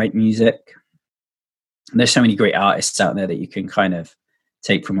way I write music. There's so many great artists out there that you can kind of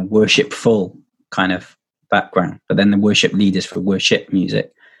take from a worshipful kind of background, but then the worship leaders for worship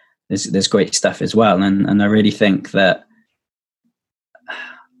music, there's great stuff as well. And I really think that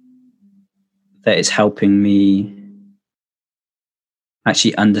it's helping me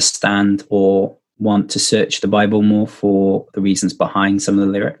actually understand or want to search the Bible more for the reasons behind some of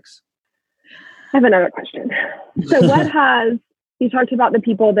the lyrics. I have another question. So you talked about the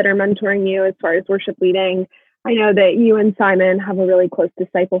people that are mentoring you as far as worship leading. I know that you and Simon have a really close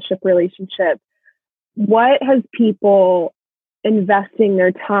discipleship relationship. What has people investing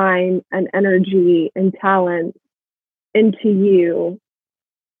their time and energy and talent into you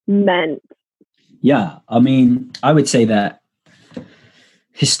meant? Yeah, I mean, I would say that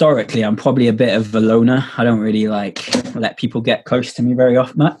historically, I'm probably a bit of a loner. I don't really let people get close to me very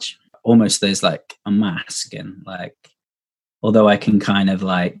often much. Almost there's like a mask, and like, although I can kind of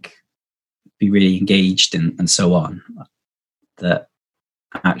like be really engaged and so on, that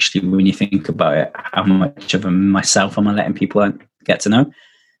actually when you think about it, how much of myself am I letting people get to know?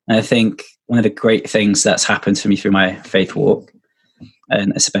 And I think one of the great things that's happened to me through my faith walk,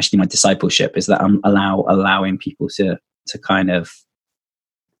 and especially my discipleship, is that I'm allowing people to kind of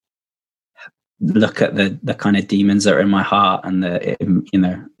look at the kind of demons that are in my heart and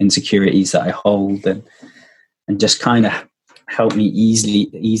the insecurities that I hold, and just kind of help me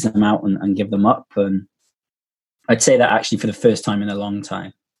ease them out and give them up. And I'd say that actually for the first time in a long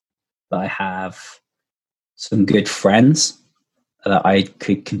time, that I have some good friends that I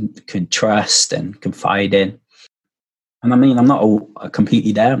can trust and confide in. And I mean, I'm not all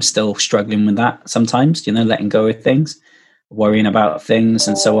completely there. I'm still struggling with that sometimes, letting go of things, worrying about things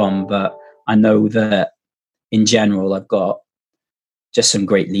and so on. But I know that in general, I've got just some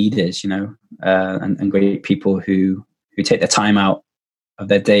great leaders, and great people who take the time out of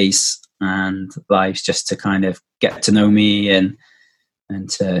their days and lives just to kind of get to know me and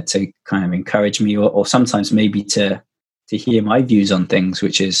to kind of encourage me, or sometimes maybe to hear my views on things,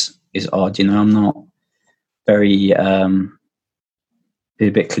 which is odd. I'm not very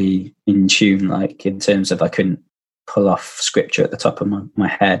biblically in tune, like in terms of I couldn't pull off scripture at the top of my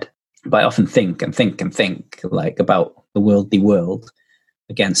head, but I often think like about the worldly world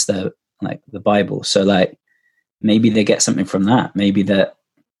against the Bible. So like maybe they get something from that. Maybe that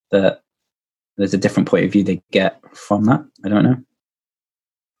there's a different point of view they get from that. I don't know.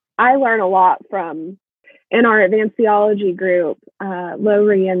 I learn a lot from, in our advanced theology group,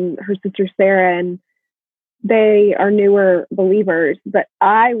 Lowry and her sister Sarah, and they are newer believers, but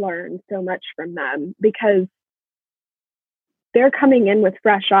I learn so much from them because they're coming in with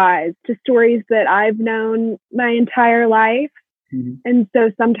fresh eyes to stories that I've known my entire life. Mm-hmm. And so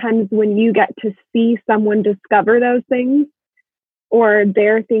sometimes when you get to see someone discover those things, or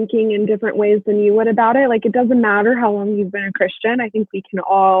they're thinking in different ways than you would about it, like it doesn't matter how long you've been a Christian. I think we can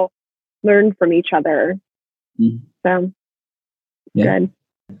all learn from each other. Mm-hmm. So, yeah. Good.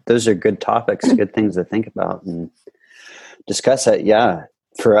 Those are good topics, good things to think about and discuss it. Yeah.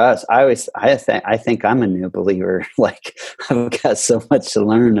 For us, I think I'm a new believer. Like I've got so much to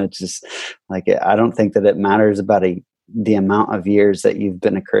learn. It's just like, I don't think that it matters about the amount of years that you've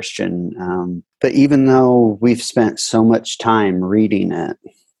been a Christian. But even though we've spent so much time reading it,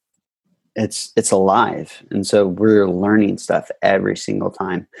 it's alive. And so we're learning stuff every single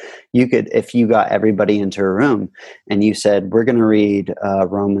time. You could, if you got everybody into a room and you said, we're going to read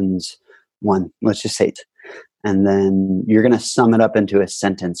Romans 1, let's just say it. And then you're going to sum it up into a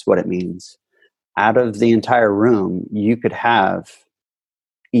sentence, what it means. Out of the entire room, you could have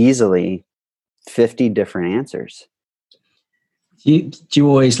easily 50 different answers. Do you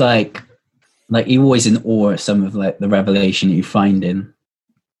always like you always in awe of some of like the revelation you find in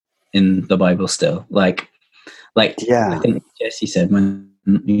the Bible still? Like yeah. I think Jesse said when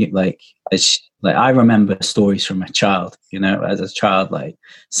I remember stories from a child, as a child, like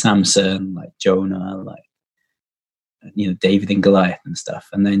Samson, like Jonah, like David and Goliath and stuff,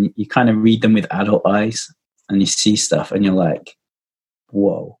 and then you kind of read them with adult eyes and you see stuff and you're like,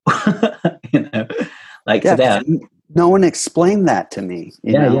 whoa. Today no one explained that to me,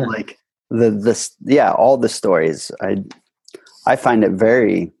 like all the stories. I find it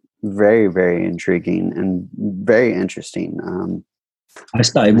very, very, very intriguing and very interesting. I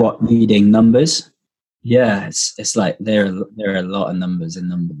started reading Numbers. Yeah, it's like there are a lot of numbers in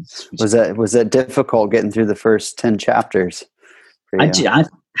Numbers. Was that difficult getting through the first 10 chapters?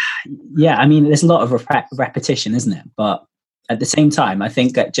 Yeah, I mean, there's a lot of repetition, isn't it? But at the same time, I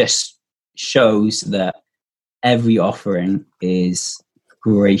think that just shows that every offering is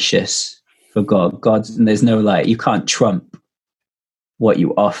gracious for God. There's no you can't trump what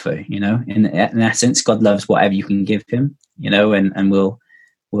you offer. In essence, God loves whatever you can give Him. And will.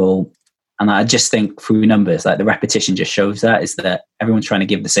 And I just think through Numbers, like the repetition just shows that is that everyone's trying to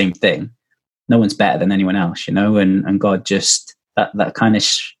give the same thing. No one's better than anyone else, and God just that kind of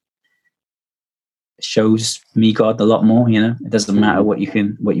shows me God a lot more. It doesn't matter what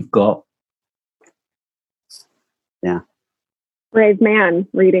you've got. Yeah. Brave man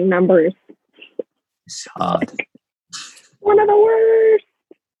reading Numbers. It's hard. One of the worst.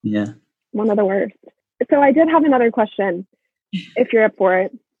 Yeah. One of the worst. So I did have another question, if you're up for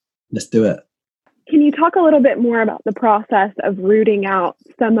it. Let's do it. Can you talk a little bit more about the process of rooting out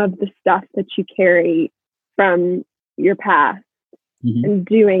some of the stuff that you carry from your past, mm-hmm. and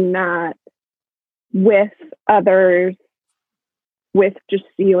doing that with others, with just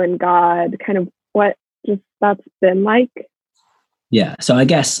you and God, kind of what just that's been like? Yeah. So I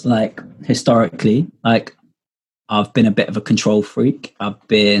guess historically, I've been a bit of a control freak. I've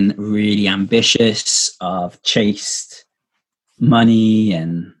been really ambitious. I've chased money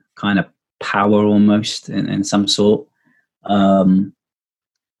and kind of power almost in some sort. So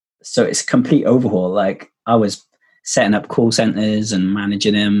it's a complete overhaul. I was setting up call centers and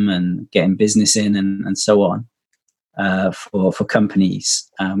managing them and getting business in and so on for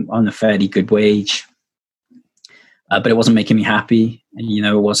companies on a fairly good wage. But it wasn't making me happy.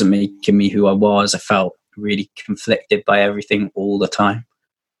 It wasn't making me who I was. I felt really conflicted by everything all the time.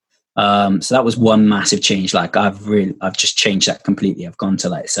 So that was one massive change. I've just changed that completely. I've gone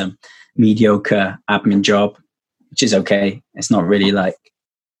to some mediocre admin job, which is okay. It's not really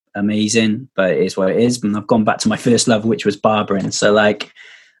amazing, but it is what it is. And I've gone back to my first love, which was barbering. So I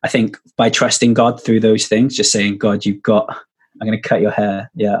think by trusting God through those things, just saying, God, I'm going to cut your hair.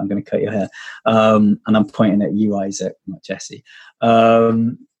 Yeah, I'm going to cut your hair. And I'm pointing at you, Isaac, not Jesse.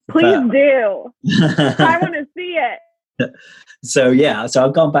 Please do. I want to see it. So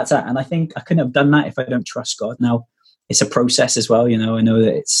I've gone back to that, and I think I couldn't have done that if I don't trust God. Now it's a process as well. I know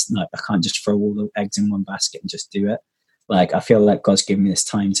that it's I can't just throw all the eggs in one basket and just do it. I feel like God's given me this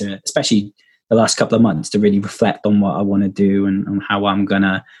time to, especially the last couple of months to really reflect on what I want to do and how I'm going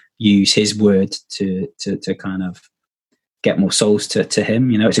to use his word to kind of get more souls to him.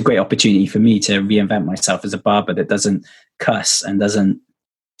 You know, it's a great opportunity for me to reinvent myself as a barber that doesn't cuss and doesn't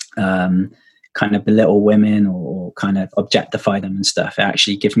kind of belittle women or kind of objectify them and stuff. It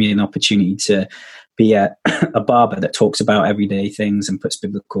actually gives me an opportunity to be a barber that talks about everyday things and puts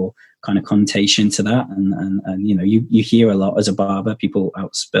biblical kind of connotation to that. And you know, you hear a lot as a barber, people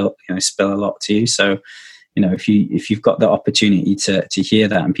spill a lot to you. So, you know, if you've got the opportunity to hear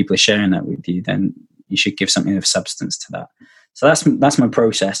that and people are sharing that with you, then you should give something of substance to that. So that's my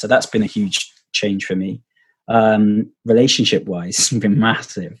process. So that's been a huge change for me. Relationship wise, it's been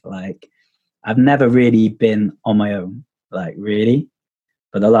massive. Like, I've never really been on my own, like really,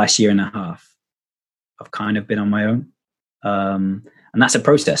 but the last year and a half, I've kind of been on my own. And that's a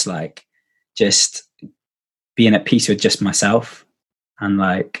process, like just being at peace with just myself and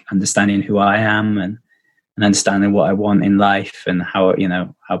like understanding who I am and understanding what I want in life and how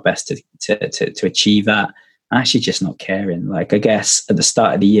best to achieve that. Actually just not caring. Like, I guess at the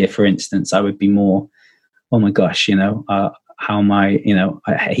start of the year, for instance, I would be more, oh my gosh, how am I,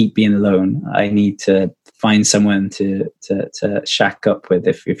 I hate being alone. I need to find someone to shack up with,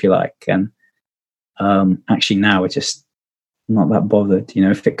 if you like. And actually now it's just not that bothered.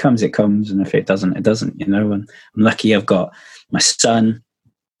 If it comes, it comes. And if it doesn't, it doesn't, and I'm lucky I've got my son,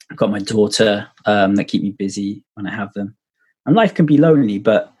 I've got my daughter that keep me busy when I have them. And life can be lonely,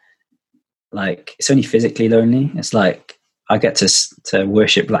 but like, it's only physically lonely. It's like, I get to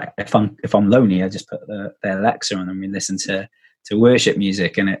worship. Like if I'm lonely, I just put the Alexa on and we listen to worship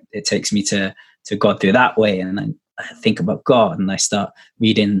music, and it takes me to God through that way. And then I think about God, and I start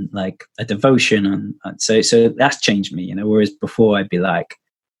reading like a devotion, and so that's changed me. Whereas before I'd be like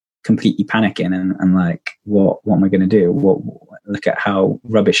completely panicking and like, what am I going to do? Look at how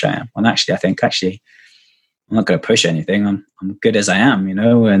rubbish I am. And actually, I think I'm not going to push anything. I'm good as I am,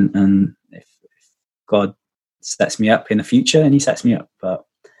 and if God sets me up in the future, and he sets me up. But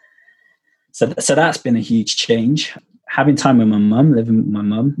so that's been a huge change. Having time with my mum, living with my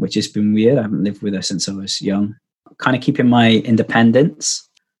mum, which has been weird. I haven't lived with her since I was young. Kind of keeping my independence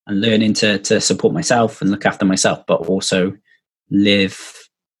and learning to support myself and look after myself, but also live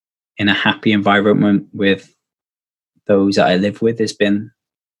in a happy environment with those that I live with has been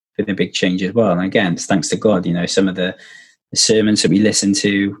a big change as well. And again, it's thanks to God. Some of the sermons that we listen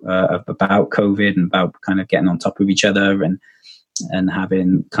to about COVID and about kind of getting on top of each other and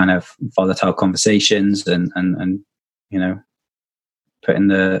having kind of volatile conversations and putting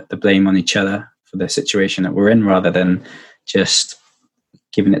the blame on each other for the situation that we're in, rather than just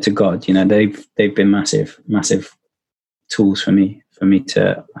giving it to God. They've been massive tools for me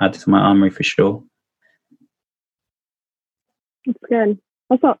to add to my armory, for sure. That's good.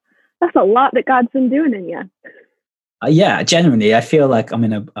 That's a lot that God's been doing in you. Yeah, genuinely, I feel like I'm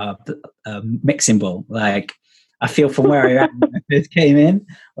in a mixing bowl. Like, I feel from where I am when I first came in,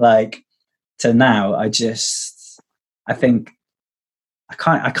 like, to now, I think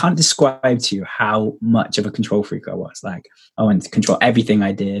I can't describe to you how much of a control freak I was. Like, I wanted to control everything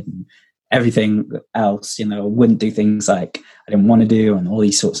I did and everything else, wouldn't do things like I didn't want to do and all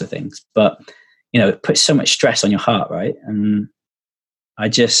these sorts of things. But, it puts so much stress on your heart, right? And I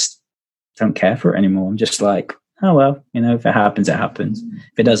just don't care for it anymore. I'm just like, oh, well, if it happens, it happens.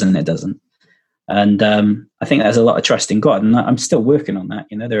 If it doesn't, it doesn't. And I think there's a lot of trust in God, and I'm still working on that.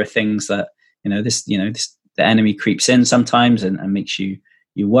 There are things that, the enemy creeps in sometimes and makes you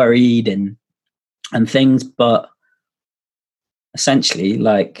worried and things, but essentially,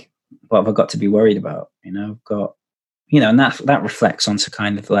 like, what have I got to be worried about? I've got, and that reflects onto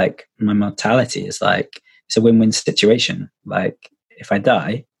kind of like my mortality. Is like, it's a win-win situation. Like, if I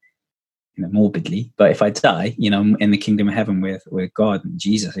die, morbidly, but if I die, in the kingdom of heaven with God and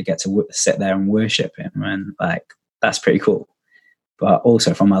Jesus, I get to sit there and worship him, and like, that's pretty cool. But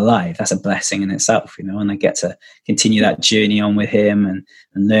also from my life, that's a blessing in itself, and I get to continue that journey on with him and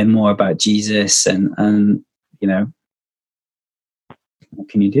learn more about Jesus and what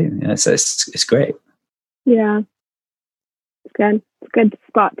can you do? It's great. Yeah, it's good. It's a good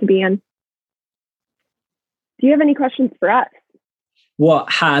spot to be in. Do you have any questions for us?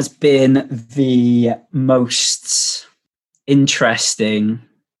 What has been the most interesting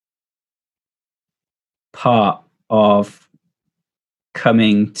part of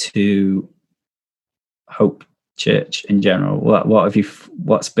coming to Hope Church in general?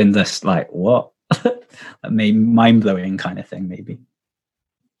 What's been this, like, what? Maybe mind-blowing kind of thing, maybe.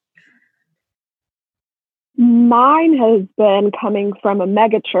 Mine has been coming from a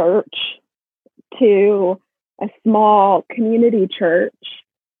mega church to a small community church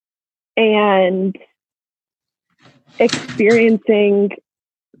and experiencing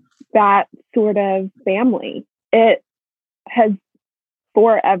that sort of family. It has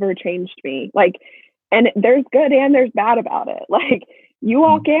forever changed me. Like, and there's good and there's bad about it. Like, you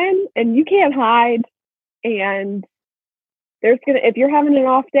walk in and you can't hide, and if you're having an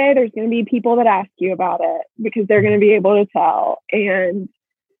off day, there's gonna be people that ask you about it because they're gonna be able to tell. And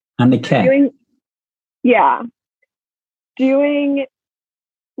they care. Doing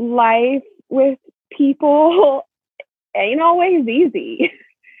life with people ain't always easy.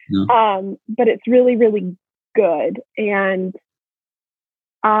 No. But it's really, really good. And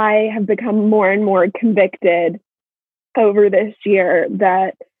I have become more and more convicted over this year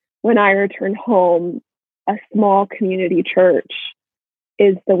that when I return home, a small community church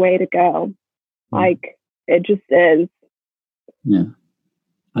is the way to go. Like, it just is. Yeah.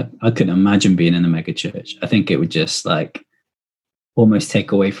 I couldn't imagine being in a mega church. I think it would just like almost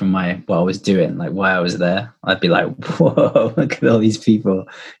take away from what I was doing, like why I was there. I'd be like, whoa, look at all these people,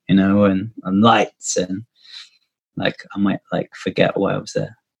 and lights, and like I might like forget why I was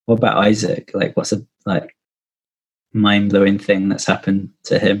there. What about Isaac? Like, what's a like mind-blowing thing that's happened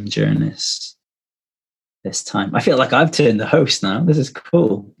to him during this time? I feel like I've turned the host now. This is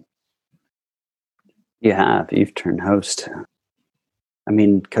cool. You've turned host. I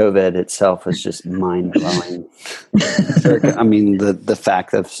mean, COVID itself was just mind blowing. I mean, the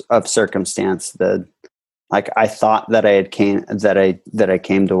fact of circumstance. I thought that I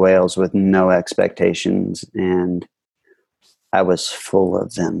came to Wales with no expectations, and I was full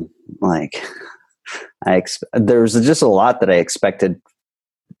of them. Like, there was just a lot that I expected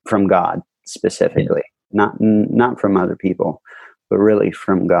from God specifically, not from other people, but really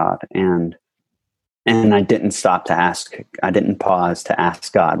from God. And I didn't stop to ask. I didn't pause to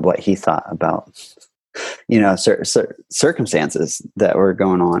ask God what He thought about, circumstances that were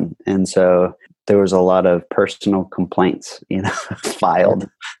going on. And so there was a lot of personal complaints, filed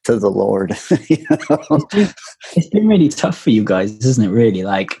to the Lord. It's been really tough for you guys, isn't it? Really,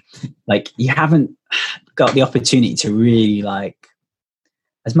 like you haven't got the opportunity to really like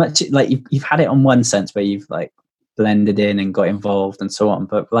as much. Like you've had it on one sense where you've like blended in and got involved and so on,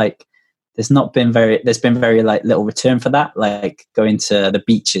 but like. There's been very like little return for that, like going to the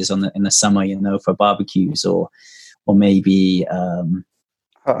beaches in the summer, for barbecues or maybe.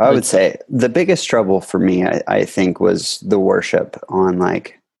 I would say the biggest trouble for me, I think, was the worship on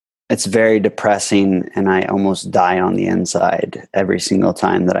like, it's very depressing, and I almost die on the inside every single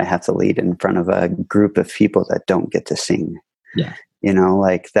time that I have to lead in front of a group of people that don't get to sing. Yeah.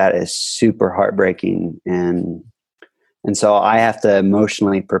 Like that is super heartbreaking. And so I have to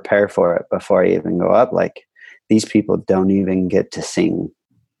emotionally prepare for it before I even go up. Like, these people don't even get to sing.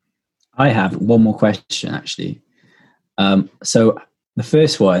 I have one more question, actually. So the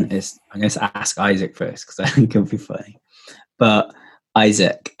first one is, I'm going to ask Isaac first because I think it'll be funny. But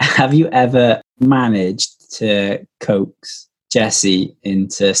Isaac, have you ever managed to coax Jessie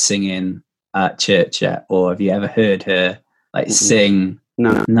into singing at church yet? Or have you ever heard her sing?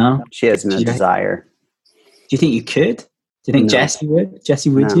 No? She has no desire. Do you think you could? Do you think Jessie would? Jessie,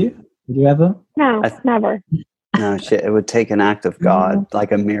 would you? Would you ever? No, never. No, it would take an act of God,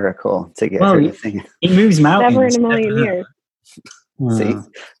 like a miracle, to get her to sing. He moves mountains. Never in a million years. See?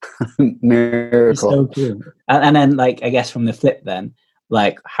 Miracle. So cool. And then, like, I guess from the flip then,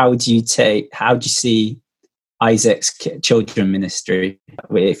 like, how do you see Isaac's children ministry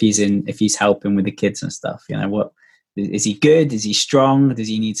if he's helping with the kids and stuff? What is he good? Is he strong? Does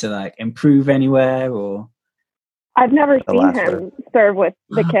he need to like improve anywhere? Or I've never seen him serve with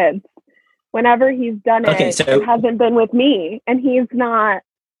the kids. Whenever he's done it, it hasn't been with me, and he's not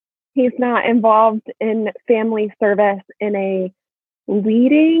involved in family service in a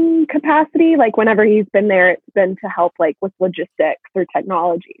leading capacity. Like, whenever he's been there, it's been to help like with logistics or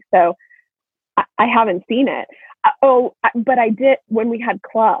technology. So I haven't seen it. But I did when we had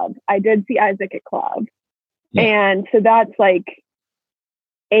club. I did see Isaac at club, and so that's like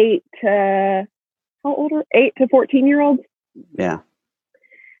 8 to 14-year-olds. Yeah.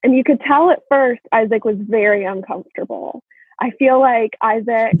 And you could tell at first Isaac was very uncomfortable. I feel like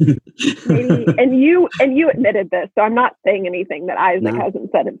Isaac maybe, and you admitted this, so I'm not saying anything that Isaac hasn't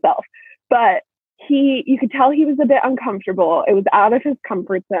said himself, but you could tell he was a bit uncomfortable. It was out of his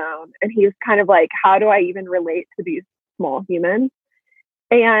comfort zone, and he was kind of like, how do I even relate to these small humans?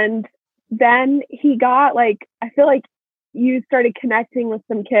 And then he got like, I feel like you started connecting with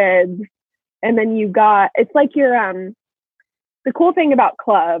some kids, and then it's like you're the cool thing about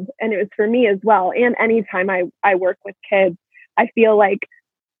club, and it was for me as well, and anytime I work with kids, I feel like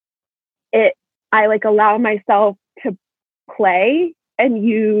I like allow myself to play and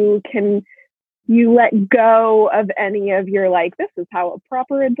you let go of any of your like, this is how a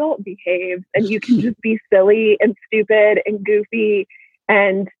proper adult behaves, and you can just be silly and stupid and goofy,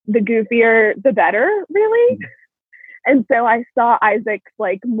 and the goofier the better, really. And so I saw Isaac's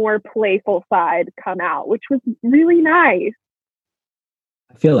like more playful side come out, which was really nice.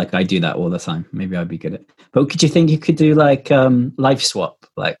 I feel like I do that all the time. Maybe I'd be good at it. But could you think you could do like life swap,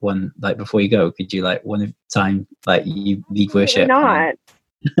 like one, like before you go, could you like one time, like you lead worship? Not.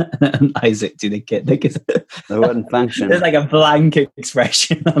 And Isaac, do they get It wouldn't function. There's like a blank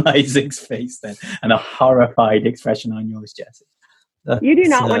expression on Isaac's face then, and a horrified expression on yours, Jesse. You do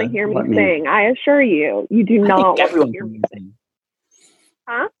not want to hear me sing. I assure you, you do not want to hear me sing.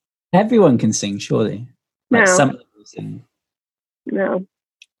 Huh? Everyone can sing, surely. Like no. Some people sing. No.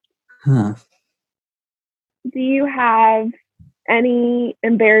 Huh. Do you have any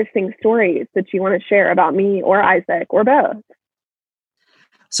embarrassing stories that you want to share about me or Isaac or both?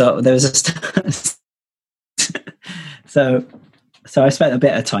 So there was so I spent a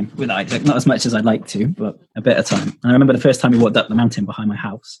bit of time with Isaac, not as much as I'd like to, but a bit of time. And I remember the first time we walked up the mountain behind my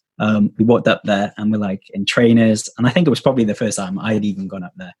house. We walked up there and we're like in trainers, and I think it was probably the first time I had even gone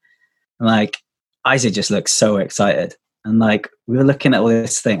up there. And like Isaac just looked so excited, and like we were looking at all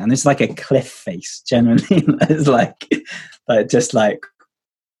this thing, and there's like a cliff face. Generally, it's like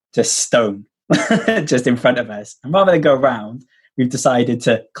just stone, just in front of us. And rather than go around, we've decided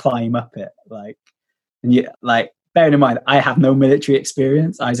to climb up it. Bearing in mind, I have no military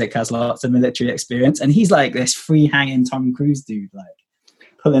experience. Isaac has lots of military experience, and he's like this free hanging Tom Cruise dude, like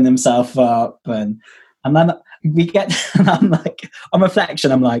pulling himself up, and then we get. And I'm like, on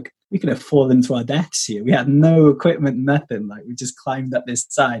reflection, I'm like, we could have fallen to our deaths here. We had no equipment, nothing. Like we just climbed up this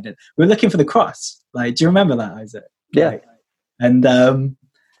side, and we were looking for the cross. Like, do you remember that, Isaac? Yeah. Like, and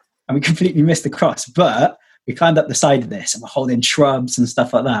we completely missed the cross, but we climbed up the side of this and we're holding shrubs and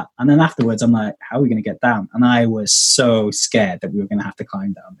stuff like that. And then afterwards, I'm like, how are we going to get down? And I was so scared that we were going to have to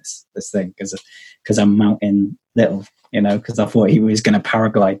climb down this thing because I'm mountain little, because I thought he was going to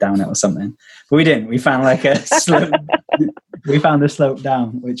paraglide down it or something. But we didn't. We found like a slope. We found a slope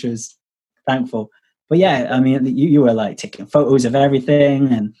down, which was thankful. But yeah, I mean, you were like taking photos of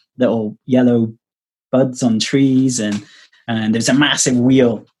everything and little yellow buds on trees, and there's a massive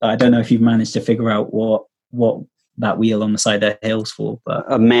wheel. I don't know if you've managed to figure out what that wheel on the side of the hill's for, but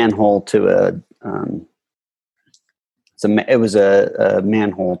a manhole to it was a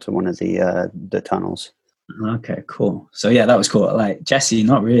manhole to one of the tunnels. Okay, cool. So yeah, that was cool. Like Jesse,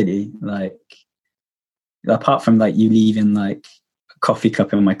 not really. Like apart from like you leaving like a coffee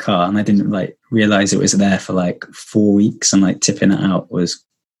cup in my car, and I didn't like realize it was there for like 4 weeks, and like tipping it out was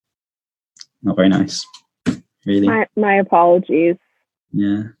not very nice. Really. My apologies.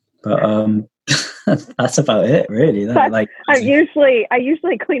 Yeah, but that's about it, really. I usually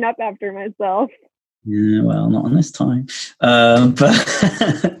clean up after myself. Yeah, well, not on this time.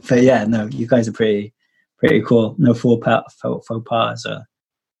 But yeah, no, you guys are pretty cool. No faux pas.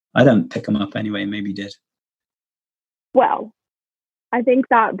 I don't pick them up anyway. Maybe you did. Well, I think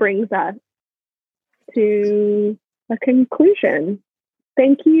that brings us to a conclusion.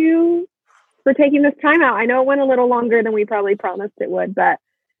 Thank you for taking this time out. I know it went a little longer than we probably promised it would, but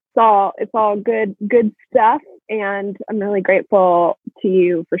it's all good stuff, and I'm really grateful to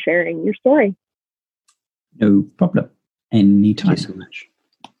you for sharing your story. No problem. Anytime. Thank you so much.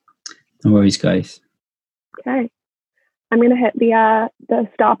 No worries, guys. Okay. I'm going to hit the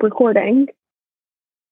stop recording.